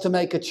for us to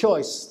make a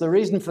choice. The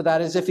reason for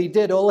that is if he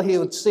did, all he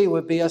would see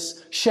would be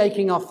us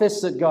shaking our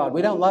fists at God.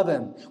 We don't love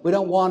him. We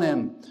don't want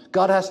him.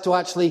 God has to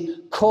actually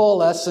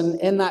call us, and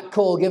in that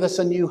call, give us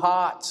a new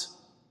heart.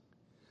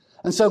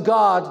 And so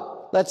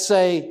God let's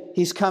say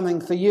he's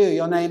coming for you.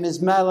 Your name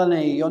is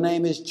Melanie. Your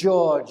name is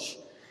George.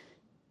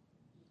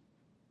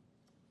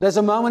 There's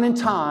a moment in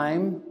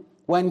time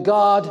when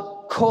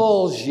God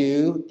calls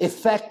you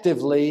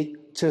effectively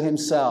to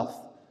himself.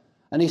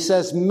 And he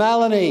says,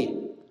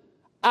 Melanie,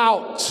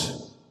 out,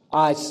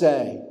 I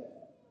say.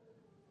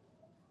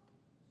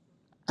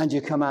 And you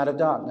come out of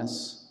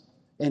darkness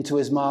into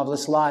his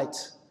marvelous light.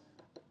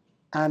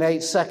 And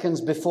 8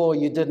 seconds before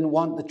you didn't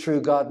want the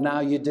true God, now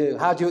you do.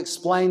 How do you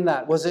explain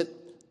that? Was it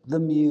the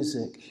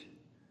music?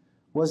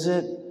 Was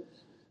it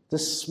the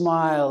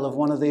smile of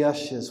one of the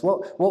ushers?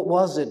 What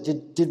was it?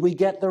 Did we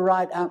get the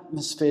right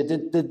atmosphere?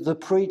 Did the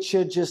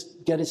preacher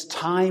just get his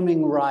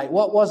timing right?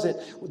 What was it?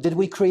 Did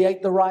we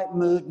create the right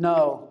mood?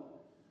 No.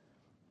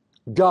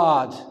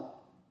 God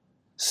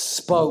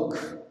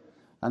spoke,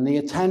 and the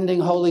attending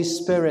Holy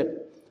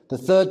Spirit, the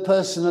third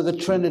person of the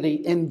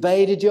Trinity,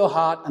 invaded your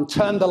heart and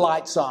turned the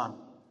lights on.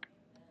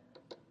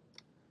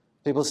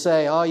 People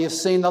say, oh, you've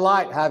seen the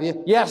light, have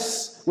you?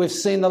 Yes, we've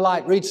seen the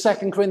light. Read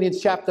 2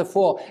 Corinthians chapter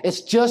 4.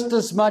 It's just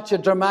as much a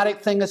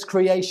dramatic thing as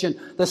creation.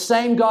 The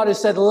same God who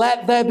said,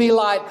 let there be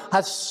light,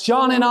 has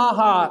shone in our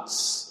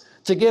hearts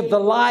to give the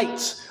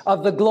light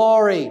of the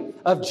glory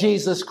of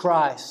Jesus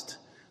Christ.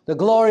 The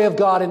glory of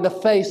God in the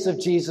face of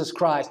Jesus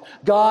Christ.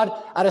 God,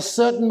 at a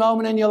certain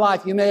moment in your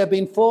life, you may have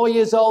been 4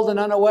 years old and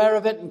unaware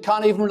of it and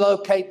can't even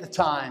locate the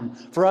time.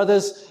 For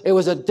others, it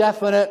was a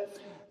definite,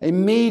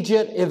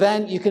 immediate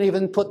event. You can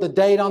even put the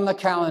date on the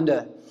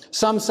calendar.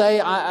 Some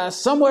say,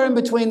 somewhere in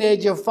between the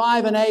age of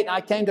 5 and 8,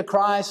 I came to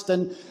Christ.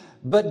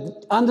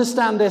 But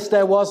understand this,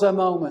 there was a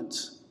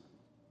moment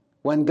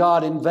when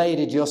God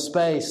invaded your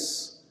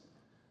space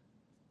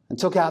and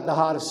took out the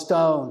heart of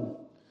stone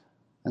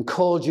and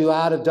called you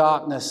out of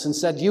darkness and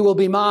said, you will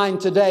be mine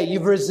today.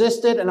 You've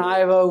resisted and I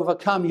have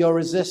overcome your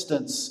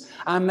resistance.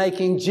 I'm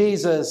making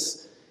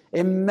Jesus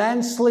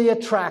immensely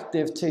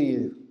attractive to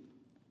you.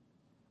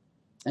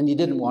 And you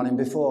didn't want him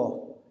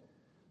before.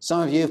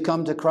 Some of you have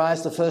come to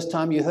Christ the first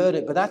time you heard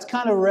it, but that's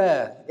kind of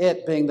rare,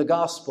 it being the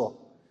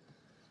gospel.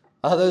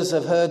 Others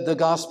have heard the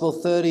gospel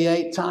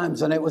 38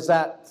 times, and it was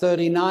that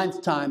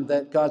 39th time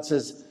that God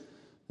says,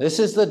 this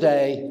is the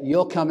day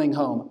you're coming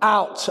home.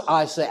 Out,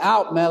 I say,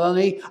 out,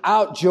 Melanie,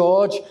 out,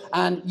 George,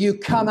 and you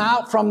come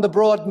out from the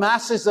broad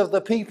masses of the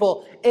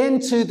people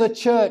into the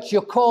church.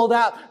 You're called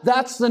out.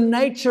 That's the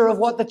nature of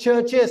what the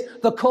church is,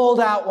 the called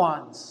out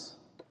ones.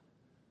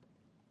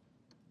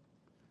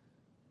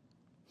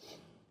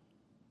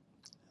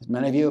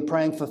 Many of you are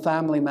praying for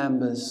family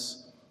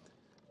members.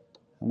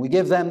 And we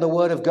give them the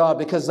word of God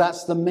because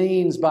that's the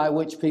means by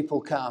which people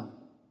come.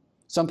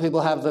 Some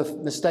people have the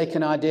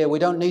mistaken idea, we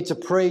don't need to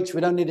preach, we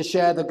don't need to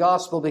share the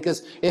gospel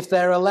because if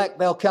they're elect,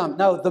 they'll come.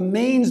 No, the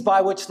means by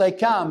which they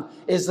come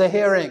is the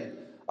hearing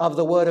of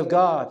the word of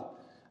God.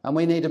 And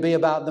we need to be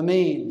about the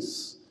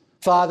means.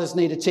 Fathers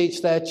need to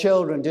teach their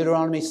children,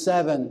 Deuteronomy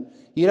 7.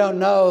 You don't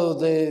know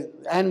the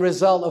end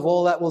result of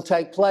all that will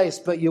take place,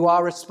 but you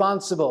are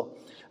responsible.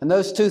 And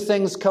those two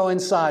things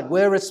coincide.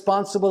 We're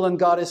responsible and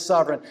God is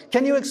sovereign.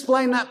 Can you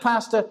explain that,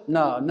 Pastor?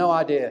 No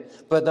idea.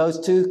 But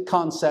those two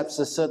concepts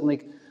are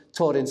certainly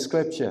taught in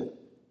Scripture.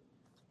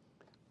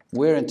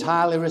 We're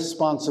entirely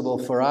responsible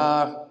for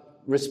our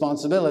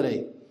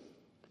responsibility.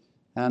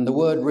 And the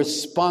word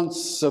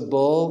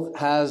responsible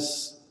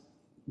has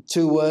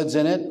two words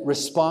in it,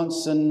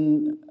 response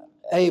and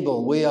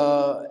able. We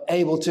are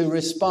able to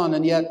respond,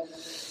 and yet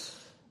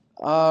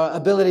our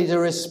ability to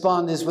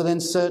respond is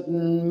within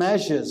certain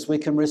measures. We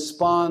can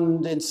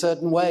respond in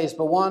certain ways,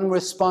 but one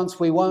response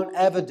we won't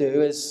ever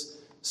do is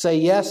say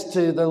yes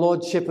to the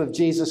Lordship of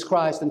Jesus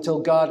Christ until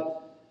God,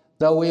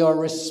 though we are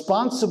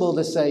responsible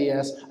to say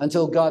yes,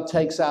 until God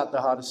takes out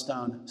the heart of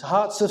stone.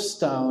 Hearts of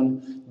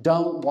stone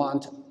don't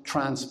want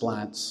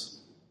transplants.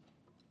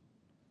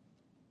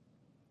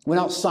 We're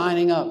not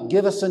signing up.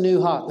 Give us a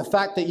new heart. The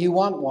fact that you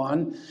want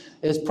one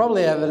is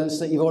probably evidence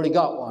that you've already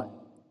got one.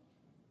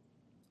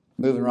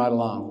 Moving right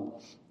along.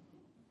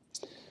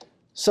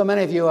 So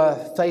many of you are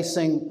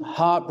facing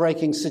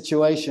heartbreaking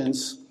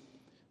situations,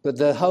 but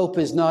the hope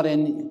is not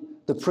in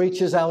the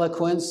preacher's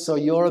eloquence or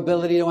your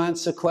ability to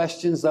answer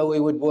questions, though we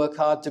would work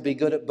hard to be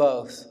good at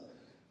both.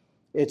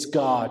 It's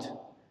God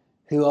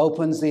who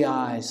opens the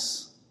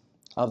eyes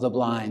of the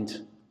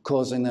blind,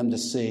 causing them to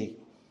see.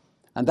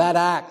 And that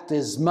act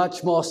is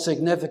much more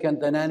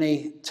significant than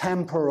any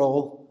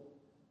temporal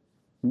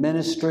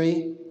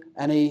ministry,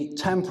 any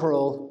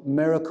temporal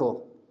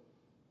miracle.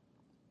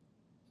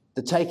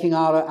 The taking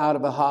out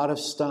of a heart of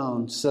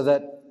stone so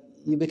that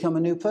you become a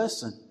new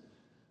person.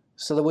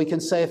 So that we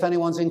can say if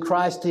anyone's in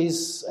Christ,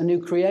 he's a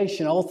new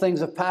creation. All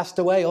things have passed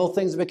away. All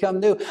things have become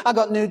new. I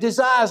got new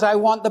desires. I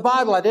want the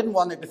Bible. I didn't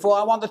want it before.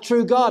 I want the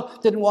true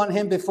God. Didn't want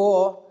him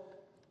before.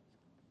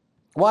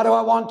 Why do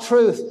I want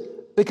truth?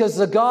 Because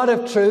the God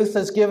of truth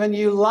has given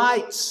you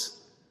light.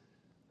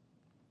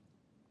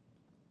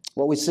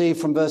 What we see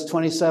from verse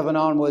 27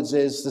 onwards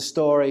is the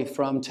story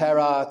from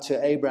Terah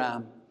to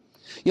Abram.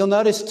 You'll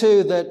notice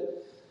too that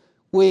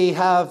We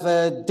have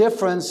a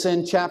difference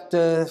in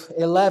chapter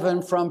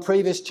 11 from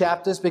previous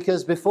chapters,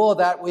 because before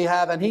that we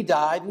have, and he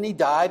died, and he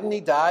died, and he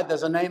died.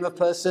 There's a name of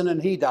person,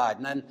 and he died.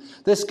 And then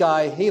this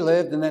guy, he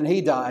lived, and then he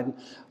died.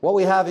 What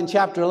we have in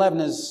chapter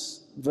 11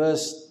 is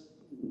verse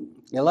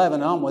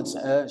 11 onwards.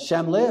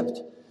 Shem lived,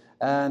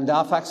 and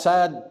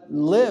Arphaxad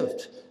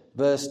lived,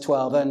 verse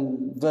 12.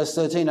 And verse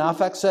 13,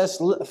 Arphaxad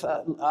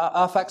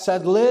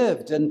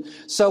lived. And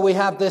so we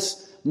have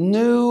this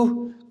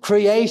new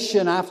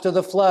creation after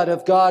the flood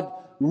of God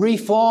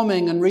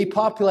reforming and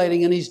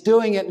repopulating, and he's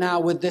doing it now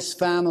with this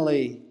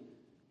family.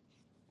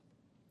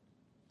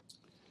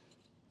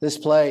 This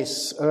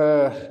place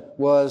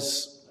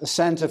was a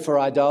center for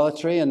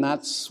idolatry, and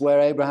that's where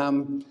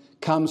Abraham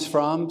comes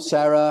from.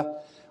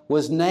 Sarah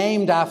was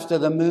named after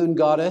the moon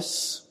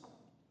goddess.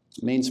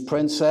 It means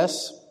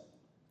princess.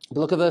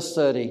 Look at verse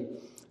 30.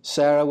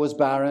 Sarah was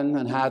barren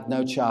and had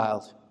no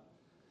child.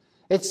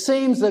 It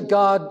seems that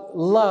God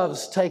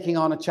loves taking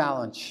on a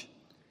challenge.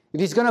 If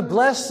he's going to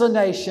bless the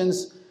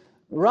nations,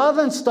 rather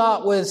than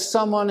start with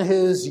someone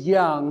who's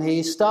young,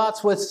 he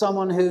starts with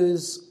someone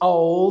who's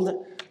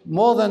old,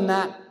 more than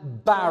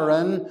that,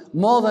 barren,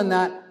 more than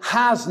that,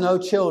 has no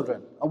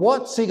children. And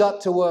what's he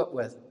got to work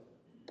with?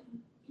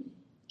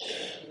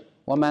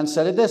 One man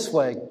said it this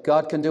way: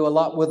 God can do a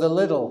lot with a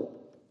little.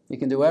 He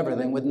can do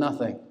everything with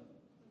nothing.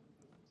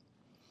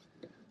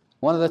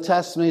 One of the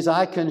testimonies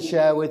I can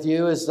share with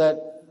you is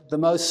that the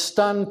most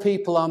stunned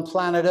people on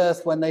planet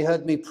Earth when they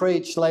heard me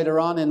preach later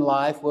on in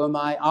life were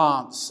my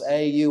aunts,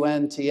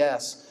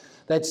 A-U-N-T-S.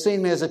 They'd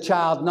seen me as a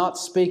child not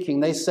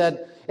speaking. They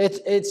said,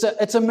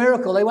 it's a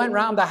miracle. They went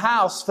round the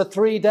house for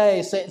 3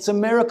 days. It's a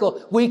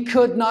miracle. We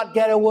could not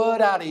get a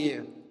word out of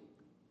you.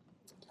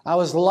 I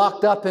was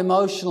locked up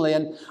emotionally,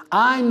 and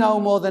I know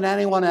more than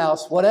anyone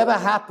else, whatever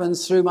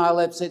happens through my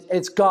lips,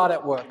 it's God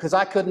at work, because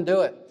I couldn't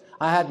do it.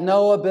 I had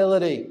no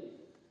ability.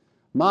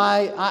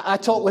 I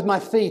talked with my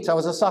feet. I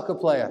was a soccer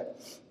player.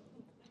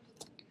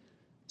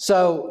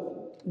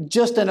 So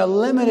just in a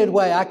limited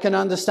way, I can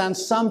understand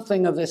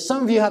something of this.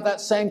 Some of you have that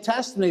same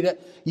testimony, that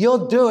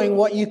you're doing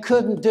what you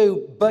couldn't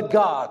do but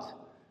God.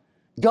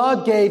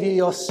 God gave you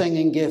your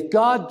singing gift.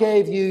 God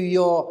gave you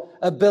your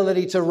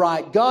ability to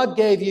write. God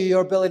gave you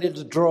your ability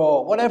to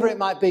draw, whatever it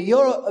might be,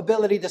 your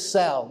ability to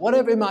sell,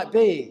 whatever it might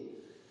be.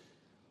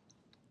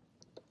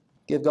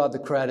 Give God the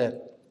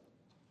credit.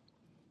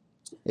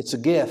 It's a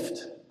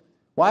gift.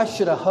 Why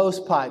should a hose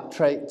pipe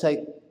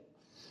take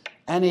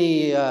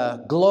any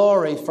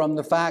glory from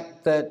the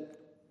fact that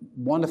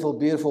wonderful,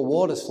 beautiful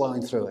water's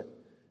flowing through it?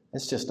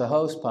 It's just a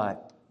hose pipe.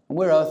 And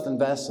we're earthen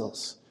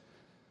vessels.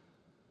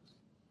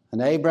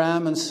 And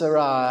Abram and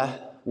Sarai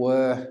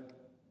were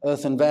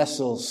earthen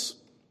vessels.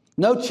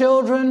 No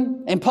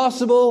children,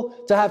 impossible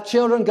to have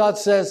children. God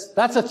says,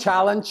 that's a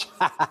challenge.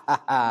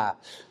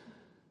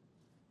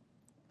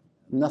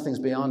 Nothing's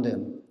beyond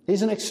him.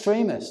 He's an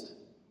extremist.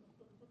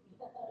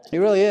 He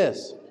really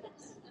is.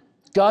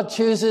 God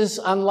chooses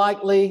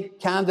unlikely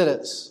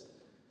candidates.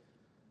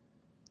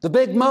 The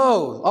big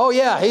Mo, oh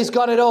yeah, he's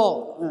got it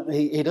all.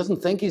 He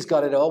doesn't think he's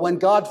got it all. When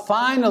God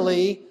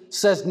finally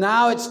says,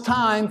 now it's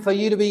time for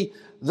you to be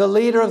the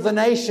leader of the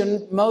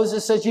nation,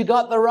 Moses says, you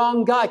got the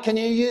wrong guy. Can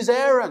you use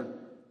Aaron?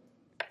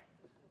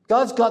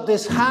 God's got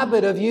this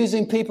habit of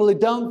using people who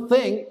don't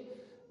think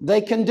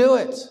they can do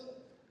it.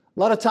 A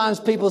lot of times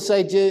people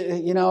say,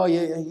 you know,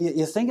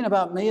 you're thinking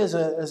about me as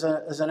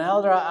an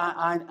elder.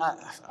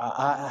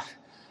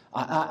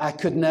 I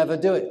could never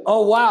do it.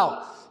 Oh,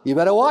 wow. You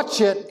better watch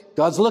it.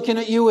 God's looking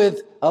at you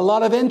with a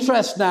lot of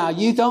interest now.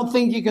 You don't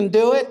think you can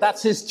do it?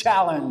 That's his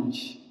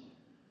challenge.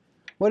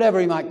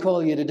 Whatever he might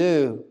call you to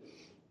do.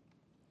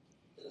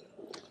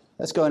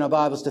 Let's go in our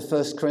Bibles to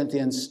 1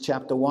 Corinthians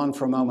chapter 1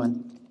 for a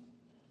moment.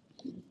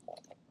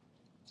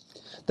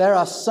 There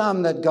are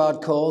some that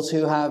God calls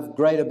who have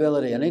great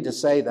ability. I need to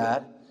say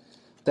that.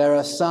 There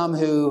are some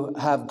who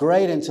have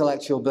great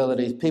intellectual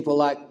ability. People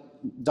like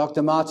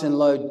Dr. Martin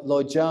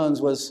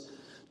Lloyd-Jones was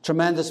a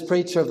tremendous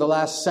preacher of the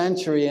last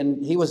century,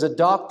 and he was a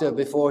doctor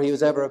before he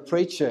was ever a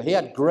preacher. He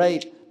had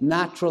great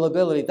natural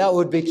ability. That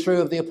would be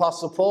true of the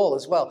Apostle Paul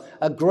as well.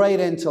 A great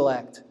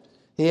intellect.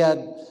 He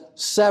had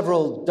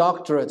several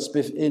doctorates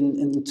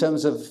in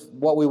terms of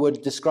what we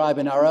would describe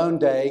in our own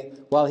day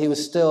while he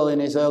was still in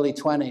his early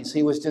 20s.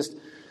 He was just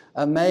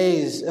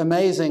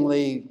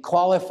amazingly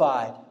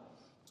qualified.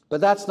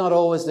 But that's not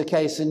always the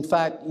case. In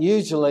fact,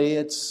 usually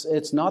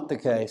it's not the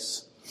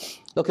case.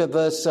 Look at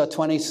verse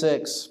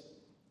 26.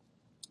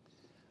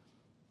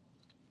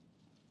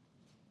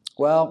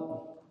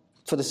 Well,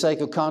 for the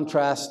sake of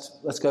contrast,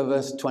 let's go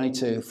verse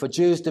 22. For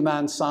Jews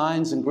demand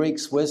signs and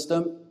Greeks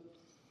wisdom,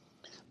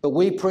 but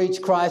we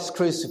preach Christ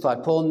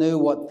crucified. Paul knew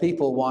what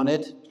people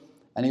wanted,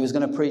 and he was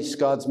going to preach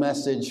God's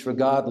message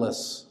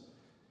regardless.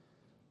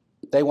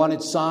 They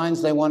wanted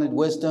signs, they wanted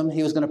wisdom.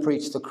 He was going to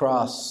preach the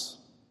cross.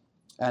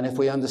 And if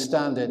we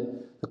understand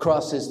it, the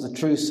cross is the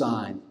true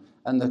sign,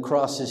 and the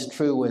cross is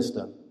true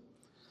wisdom.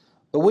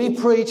 But we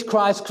preach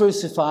Christ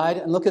crucified,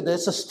 and look at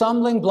this, a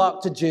stumbling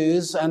block to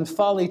Jews and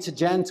folly to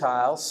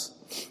Gentiles.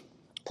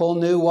 Paul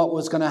knew what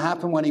was going to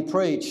happen when he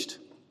preached.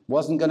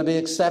 Wasn't going to be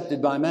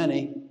accepted by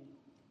many.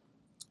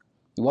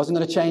 He wasn't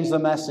going to change the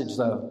message,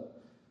 though.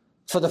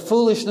 For the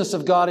foolishness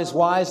of God is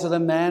wiser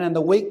than man, and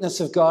the weakness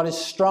of God is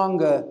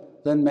stronger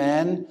than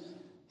man.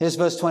 Here's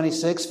verse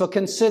 26. For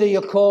consider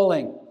your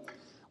calling.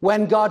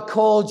 When God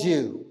called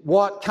you,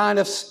 what kind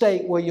of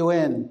state were you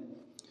in?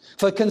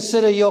 For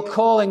consider your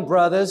calling,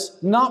 brothers,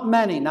 not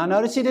many. Now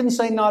notice he didn't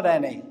say not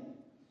any,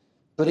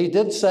 but he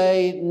did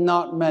say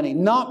not many.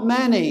 Not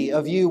many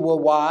of you were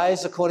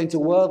wise according to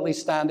worldly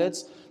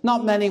standards.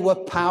 Not many were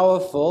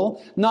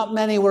powerful. Not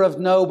many were of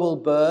noble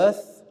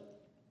birth.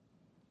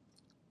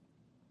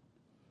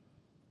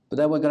 But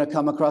then we're going to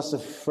come across a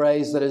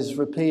phrase that is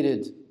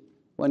repeated.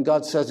 When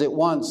God says it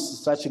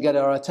once, that should get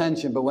our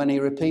attention. But when he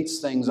repeats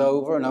things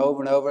over and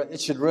over and over,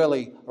 it should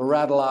really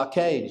rattle our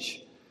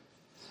cage.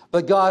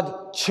 But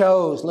God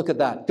chose, look at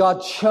that.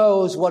 God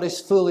chose what is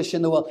foolish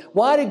in the world.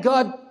 Why did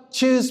God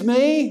choose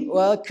me?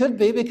 Well, it could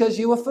be because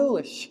you were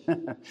foolish,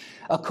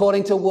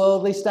 according to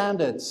worldly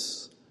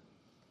standards.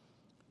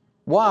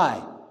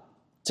 Why?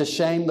 To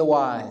shame the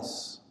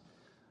wise.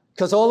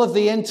 Because all of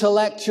the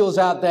intellectuals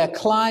out there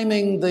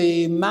climbing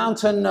the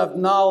mountain of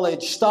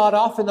knowledge start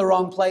off in the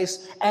wrong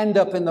place, end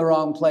up in the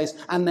wrong place,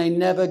 and they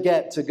never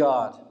get to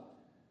God.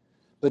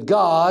 But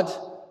God,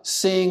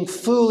 seeing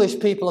foolish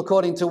people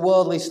according to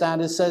worldly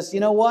standards, says, you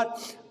know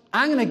what?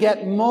 I'm going to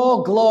get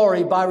more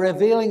glory by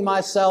revealing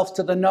myself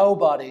to the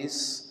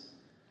nobodies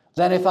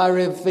than if I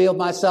revealed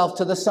myself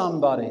to the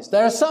somebodies.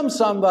 There are some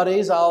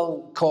somebodies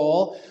I'll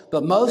call,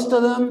 but most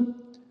of them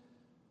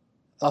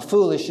are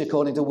foolish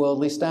according to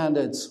worldly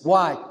standards.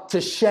 Why?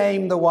 To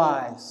shame the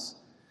wise.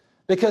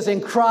 Because in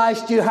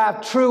Christ you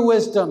have true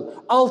wisdom,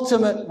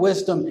 ultimate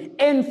wisdom,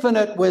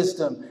 infinite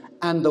wisdom,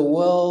 and the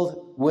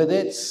world with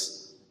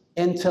its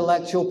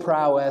intellectual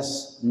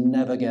prowess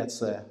never gets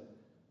there.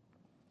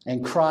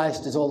 In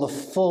Christ is all the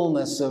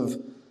fullness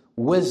of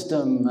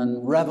wisdom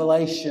and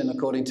revelation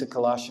according to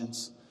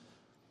Colossians.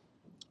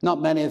 Not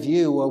many of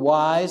you were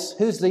wise.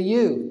 Who's the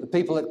you? The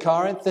people at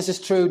Corinth. This is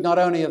true not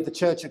only of the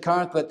church at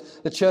Corinth, but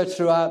the church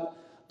throughout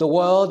the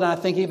world, and I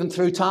think even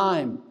through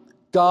time.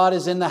 God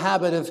is in the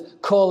habit of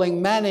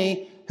calling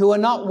many who are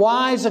not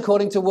wise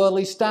according to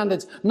worldly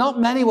standards.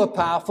 Not many were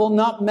powerful,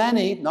 not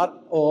many,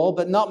 not all,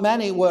 but not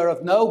many were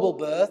of noble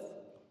birth.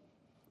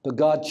 But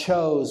God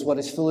chose what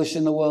is foolish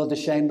in the world to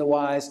shame the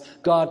wise.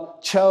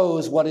 God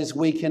chose what is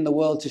weak in the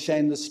world to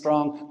shame the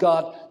strong.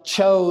 God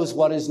chose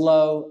what is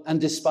low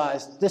and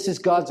despised. This is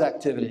God's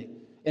activity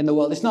in the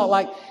world. It's not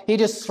like he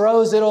just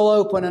throws it all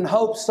open and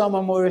hopes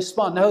someone will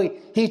respond. No,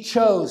 he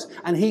chose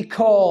and he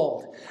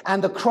called.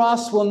 And the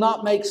cross will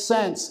not make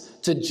sense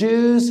to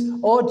Jews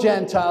or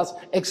Gentiles,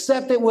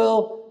 except it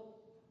will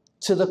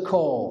to the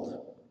called,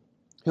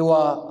 who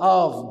are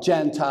of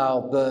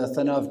Gentile birth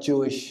and of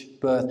Jewish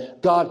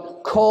birth.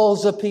 God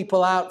calls the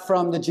people out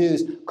from the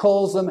Jews,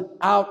 calls them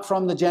out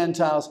from the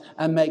Gentiles,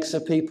 and makes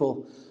the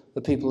people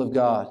of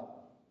God.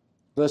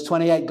 Verse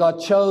 28,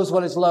 God chose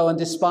what is low and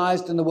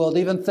despised in the world,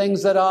 even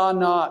things that are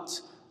not,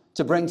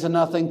 to bring to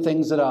nothing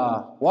things that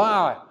are.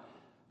 Why?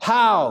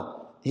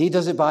 How? He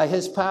does it by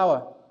his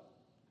power.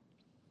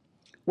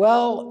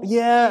 Well,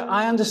 yeah,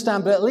 I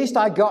understand, but at least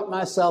I got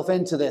myself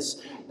into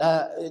this.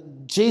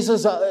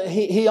 Jesus,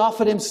 he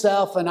offered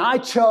himself, and I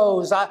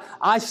chose.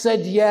 I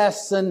said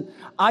yes, and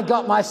I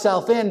got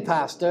myself in,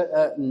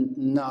 Pastor.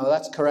 No,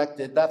 that's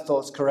corrected. That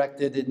thought's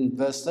corrected in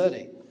verse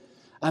 30.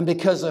 And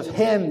because of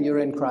him, you're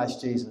in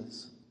Christ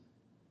Jesus.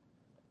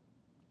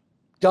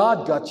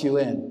 God got you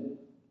in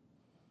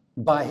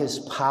by his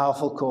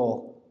powerful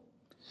call,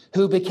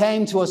 who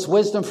became to us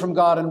wisdom from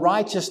God and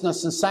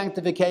righteousness and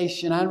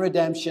sanctification and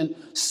redemption,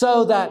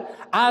 so that,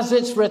 as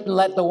it's written,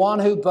 let the one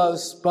who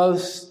boasts,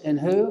 boast in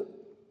who?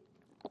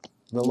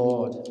 The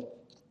Lord.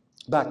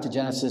 Back to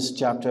Genesis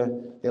chapter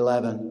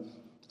 11.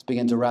 Let's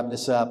begin to wrap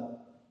this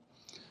up.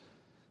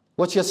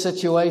 What's your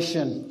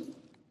situation?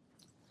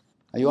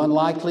 Are you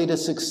unlikely to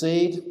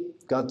succeed?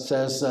 God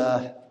says,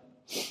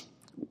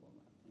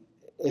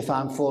 if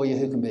I'm for you,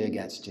 who can be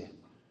against you?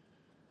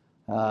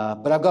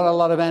 But I've got a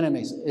lot of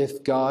enemies.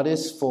 If God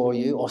is for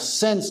you, or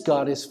since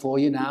God is for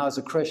you now as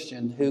a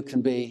Christian, who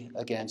can be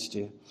against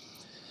you?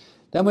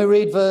 Then we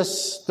read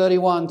verse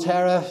 31.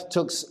 Terah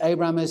took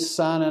Abram his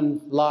son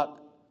and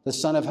Lot, the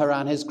son of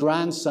Haran, his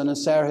grandson, and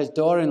Sarah his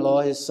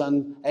daughter-in-law, his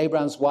son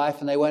Abram's wife,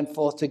 and they went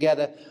forth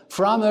together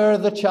from Ur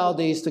of the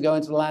Chaldees to go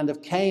into the land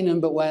of Canaan.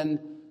 But when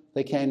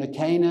they came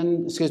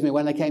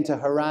to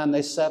Haran,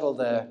 they settled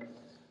there.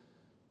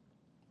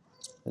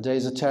 The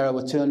days of Terah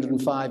were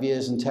 205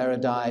 years, and Terah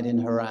died in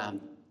Haran.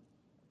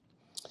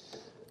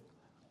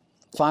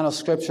 Final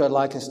scripture I'd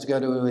like us to go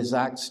to is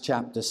Acts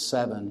chapter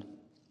 7.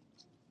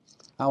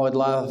 I would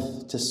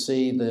love to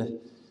see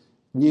the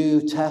New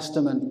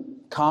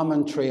Testament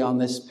commentary on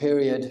this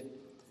period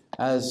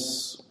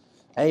as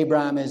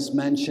Abram is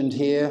mentioned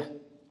here.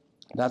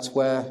 That's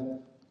where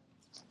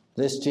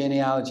this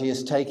genealogy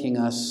is taking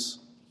us,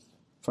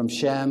 from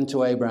Shem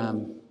to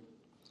Abram.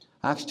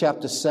 Acts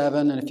chapter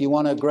 7, and if you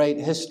want a great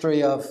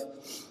history of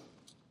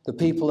the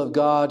people of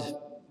God,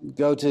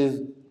 go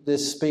to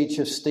this speech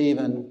of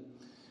Stephen.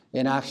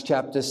 in Acts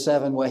chapter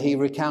 7, where he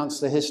recounts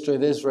the history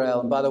of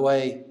Israel. And by the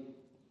way,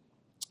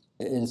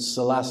 it's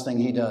the last thing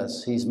he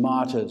does. He's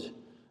martyred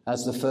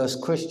as the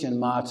first Christian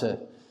martyr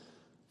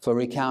for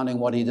recounting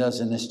what he does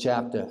in this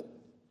chapter.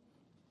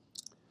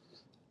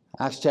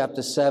 Acts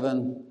chapter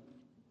 7,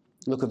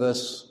 look at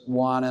verse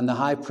 1. And the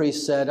high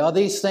priest said, "Are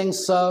these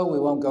things so?" We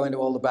won't go into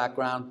all the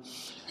background.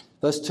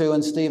 Verse 2,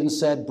 and Stephen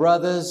said,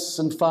 "Brothers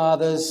and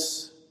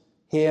fathers,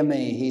 hear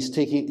me."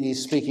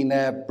 He's speaking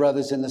there,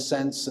 brothers in the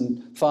sense,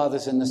 and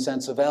fathers in the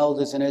sense of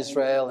elders in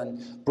Israel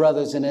and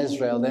brothers in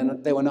Israel.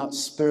 They were not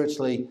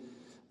spiritually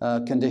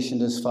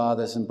conditioned as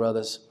fathers and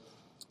brothers,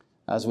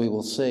 as we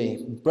will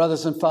see.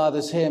 "Brothers and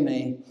fathers, hear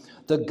me.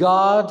 The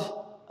God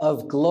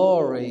of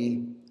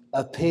glory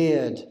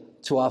appeared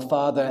to our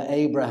father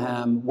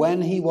Abraham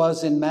when he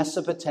was in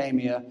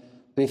Mesopotamia,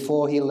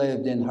 before he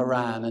lived in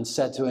Haran, and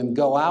said to him,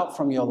 'Go out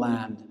from your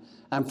land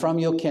and from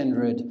your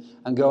kindred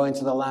and go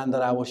into the land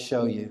that I will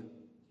show you.'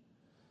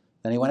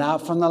 Then he went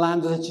out from the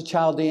land of the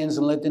Chaldeans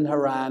and lived in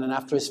Haran, and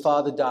after his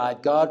father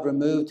died, God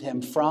removed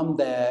him from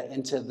there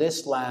into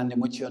this land in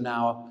which you're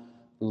now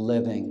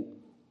living."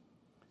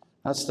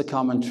 That's the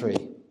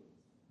commentary.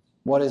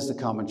 What is the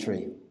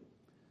commentary?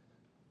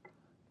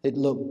 It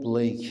looked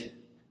bleak.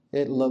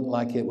 It looked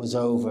like it was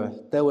over.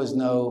 There was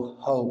no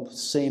hope,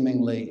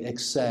 seemingly,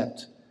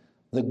 except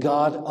the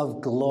God of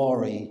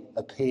glory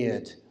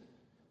appeared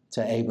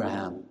to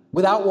Abraham.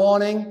 Without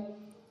warning,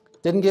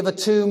 didn't give a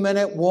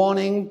 2-minute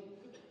warning,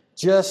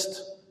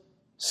 just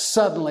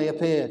suddenly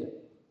appeared.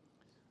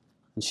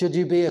 And should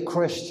you be a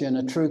Christian,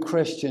 a true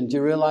Christian, do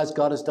you realize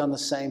God has done the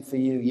same for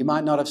you? You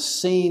might not have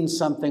seen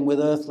something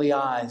with earthly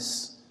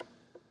eyes,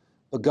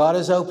 but God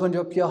has opened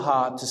up your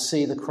heart to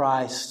see the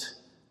Christ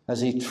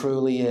as he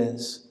truly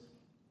is.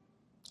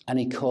 And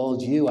he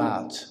called you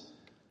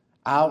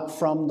out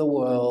from the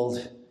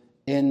world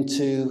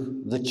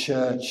into the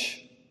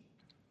church.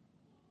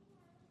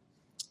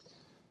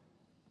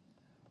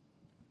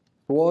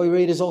 What we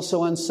read is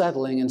also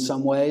unsettling in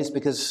some ways,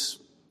 because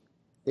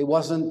it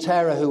wasn't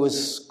Terah who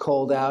was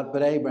called out,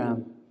 but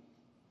Abram.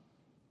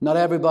 Not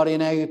everybody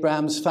in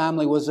Abraham's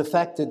family was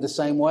affected the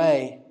same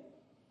way.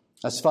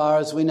 As far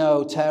as we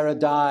know, Terah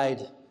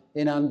died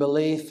in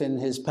unbelief, in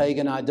his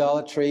pagan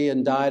idolatry,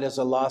 and died as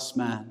a lost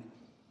man.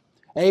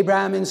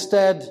 Abraham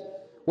instead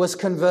was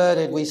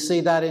converted. We see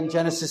that in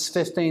Genesis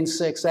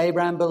 15:6.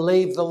 Abraham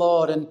believed the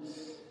Lord, and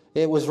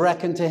it was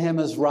reckoned to him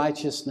as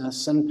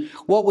righteousness. And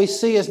what we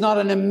see is not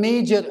an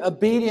immediate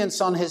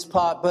obedience on his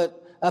part,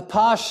 but a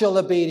partial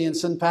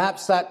obedience. And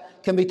perhaps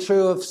that can be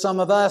true of some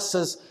of us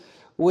as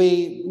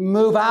we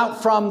move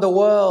out from the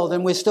world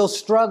and we're still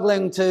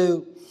struggling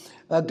to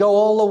go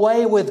all the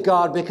way with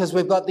God, because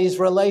we've got these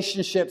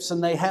relationships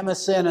and they hem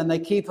us in and they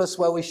keep us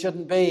where we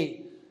shouldn't be.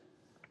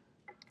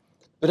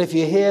 But if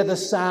you hear the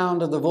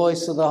sound of the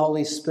voice of the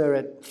Holy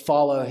Spirit,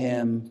 follow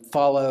him,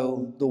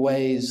 follow the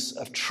ways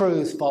of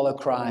truth, follow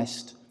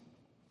Christ.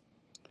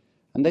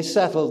 And they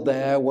settled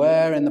there,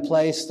 where in the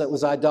place that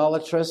was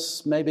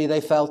idolatrous. Maybe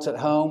they felt at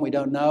home, we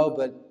don't know,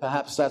 but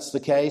perhaps that's the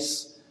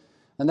case.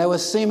 And there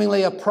was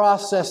seemingly a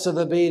process of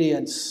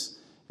obedience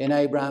in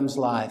Abraham's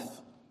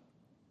life.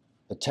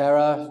 But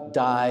Terah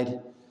died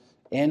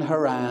in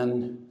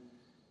Haran,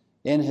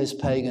 in his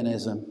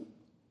paganism.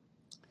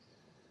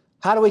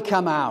 How do we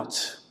come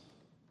out?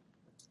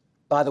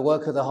 By the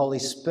work of the Holy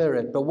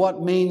Spirit. But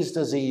what means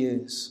does he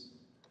use?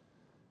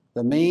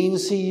 The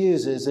means he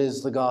uses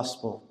is the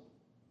gospel.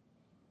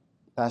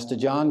 Pastor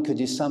John,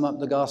 could you sum up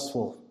the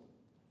gospel?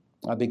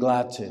 I'd be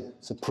glad to.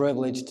 It's a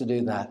privilege to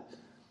do that.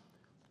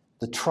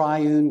 The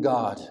triune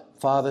God,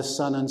 Father,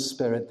 Son, and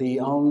Spirit, the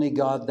only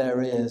God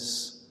there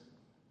is,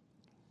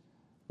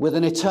 with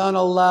an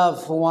eternal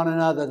love for one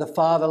another, the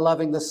Father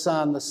loving the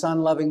Son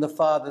loving the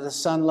Father, the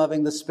Son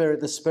loving the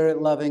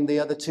Spirit loving the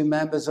other two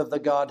members of the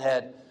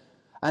Godhead.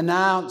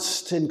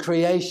 Announced in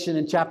creation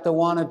in chapter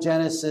 1 of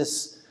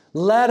Genesis,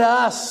 let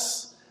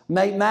us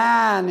make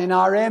man in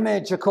our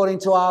image according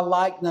to our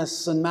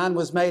likeness. And man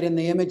was made in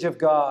the image of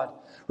God,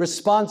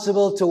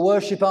 responsible to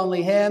worship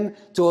only him,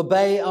 to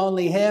obey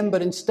only him.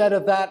 But instead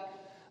of that,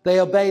 they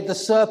obeyed the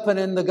serpent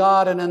in the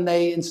garden, and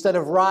they, instead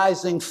of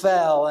rising,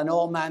 fell, and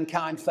all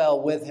mankind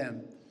fell with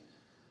him.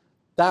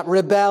 That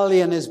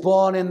rebellion is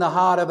born in the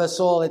heart of us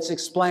all. It's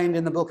explained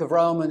in the book of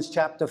Romans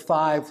chapter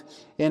 5.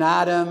 In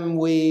Adam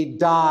we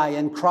die,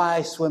 in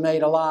Christ we're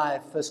made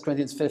alive, 1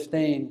 Corinthians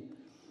 15.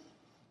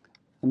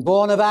 And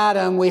born of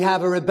Adam, we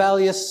have a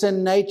rebellious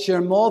sin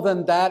nature. More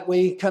than that,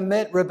 we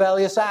commit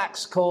rebellious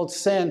acts called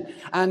sin.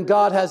 And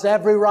God has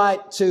every right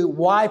to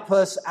wipe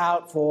us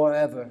out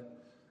forever.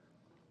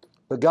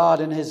 But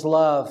God in his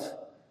love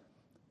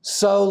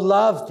so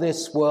loved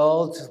this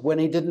world when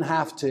he didn't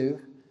have to.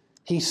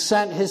 He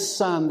sent his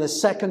Son, the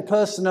second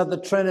person of the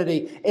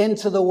Trinity,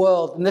 into the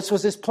world. And this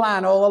was his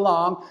plan all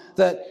along,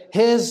 that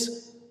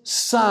his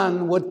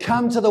Son would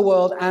come to the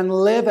world and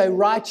live a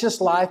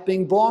righteous life,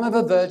 being born of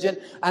a virgin,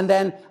 and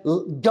then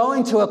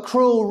going to a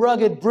cruel,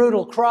 rugged,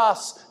 brutal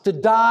cross to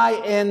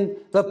die in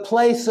the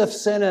place of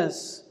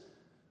sinners.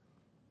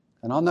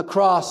 And on the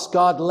cross,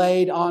 God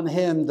laid on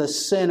him the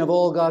sin of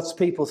all God's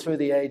people through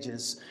the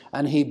ages.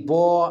 And he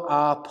bore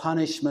our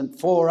punishment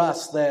for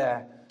us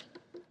there.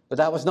 But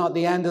that was not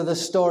the end of the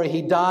story.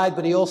 He died,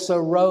 but he also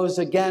rose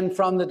again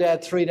from the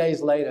dead 3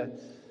 days later.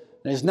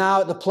 And is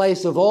now at the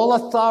place of all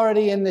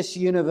authority in this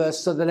universe,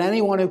 so that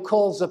anyone who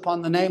calls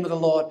upon the name of the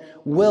Lord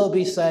will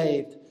be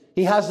saved.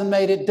 He hasn't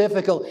made it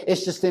difficult.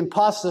 It's just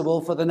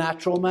impossible for the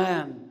natural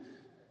man.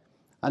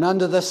 And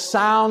under the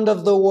sound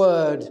of the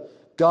word,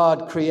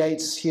 God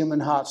creates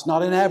human hearts,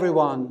 not in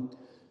everyone,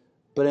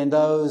 but in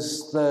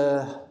those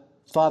the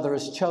Father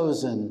has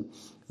chosen,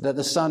 that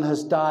the Son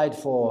has died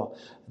for.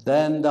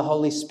 Then the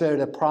Holy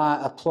Spirit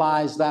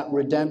applies that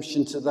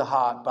redemption to the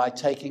heart by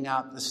taking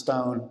out the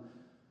stone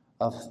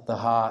of the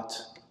heart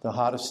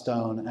of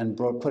stone, and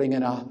putting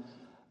in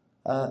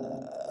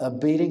a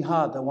beating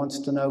heart that wants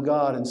to know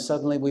God. And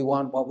suddenly we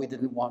want what we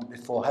didn't want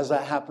before. Has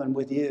that happened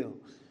with you?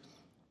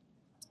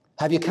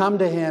 Have you come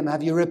to him?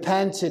 Have you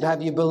repented?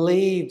 Have you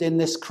believed in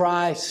this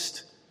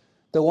Christ,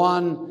 the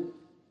one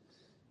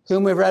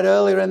whom we read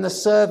earlier in the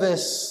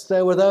service?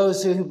 There were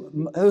those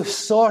who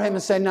saw him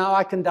and said, now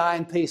I can die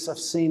in peace. I've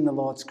seen the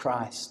Lord's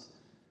Christ.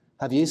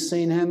 Have you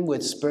seen him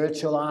with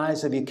spiritual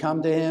eyes? Have you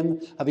come to him?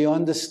 Have you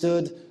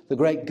understood the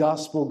great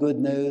gospel good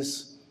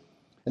news?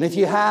 And if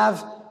you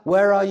have,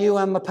 where are you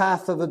on the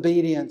path of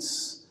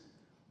obedience?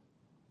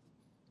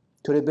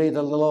 Could it be that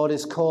the Lord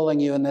is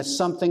calling you and there's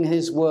something in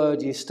his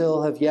word you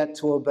still have yet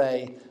to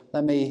obey?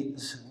 Let me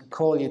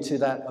call you to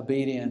that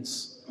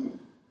obedience.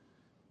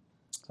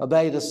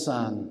 Obey the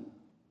Son.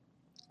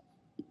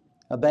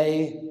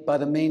 Obey by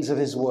the means of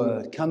his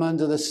word. Come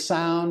under the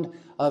sound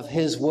of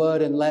his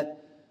word and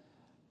let,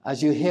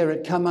 as you hear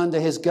it, come under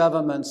his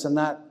governments, and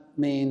that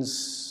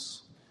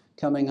means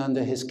coming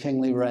under his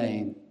kingly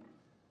reign.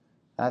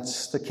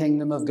 That's the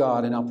kingdom of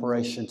God in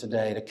operation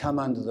today, to come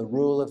under the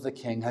rule of the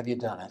King. Have you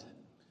done it?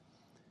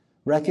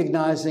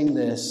 Recognizing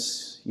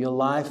this, your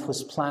life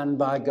was planned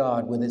by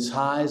God, with its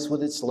highs,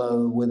 with its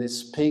lows, with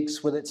its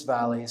peaks, with its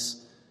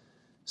valleys,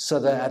 so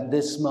that at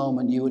this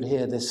moment you would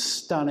hear this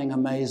stunning,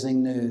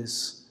 amazing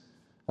news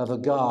of a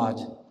God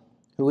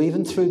who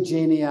even through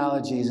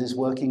genealogies is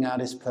working out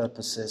his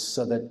purposes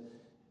so that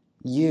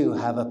you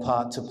have a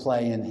part to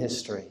play in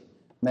history.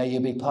 May you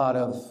be part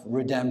of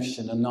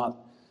redemption and not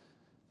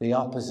the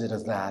opposite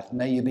of that.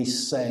 May you be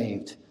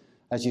saved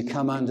as you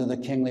come under the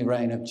kingly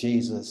reign of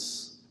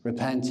Jesus,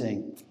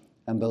 repenting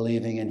and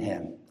believing in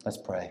him. Let's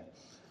pray.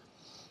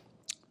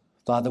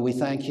 Father, we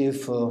thank you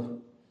for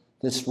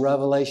this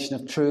revelation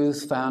of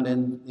truth found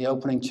in the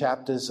opening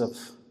chapters of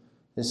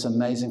this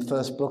amazing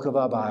first book of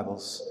our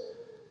Bibles.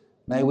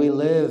 May we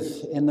live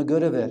in the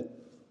good of it,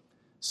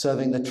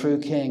 serving the true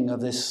King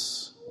of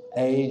this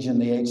age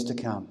and the age to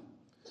come,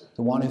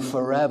 the one who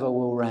forever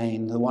will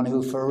reign, the one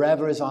who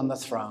forever is on the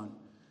throne,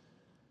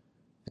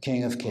 the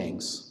King of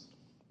Kings,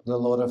 the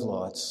Lord of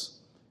Lords,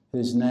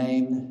 whose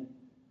name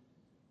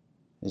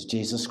is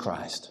Jesus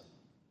Christ.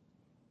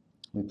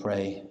 We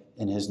pray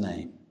in his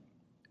name.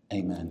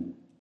 Amen.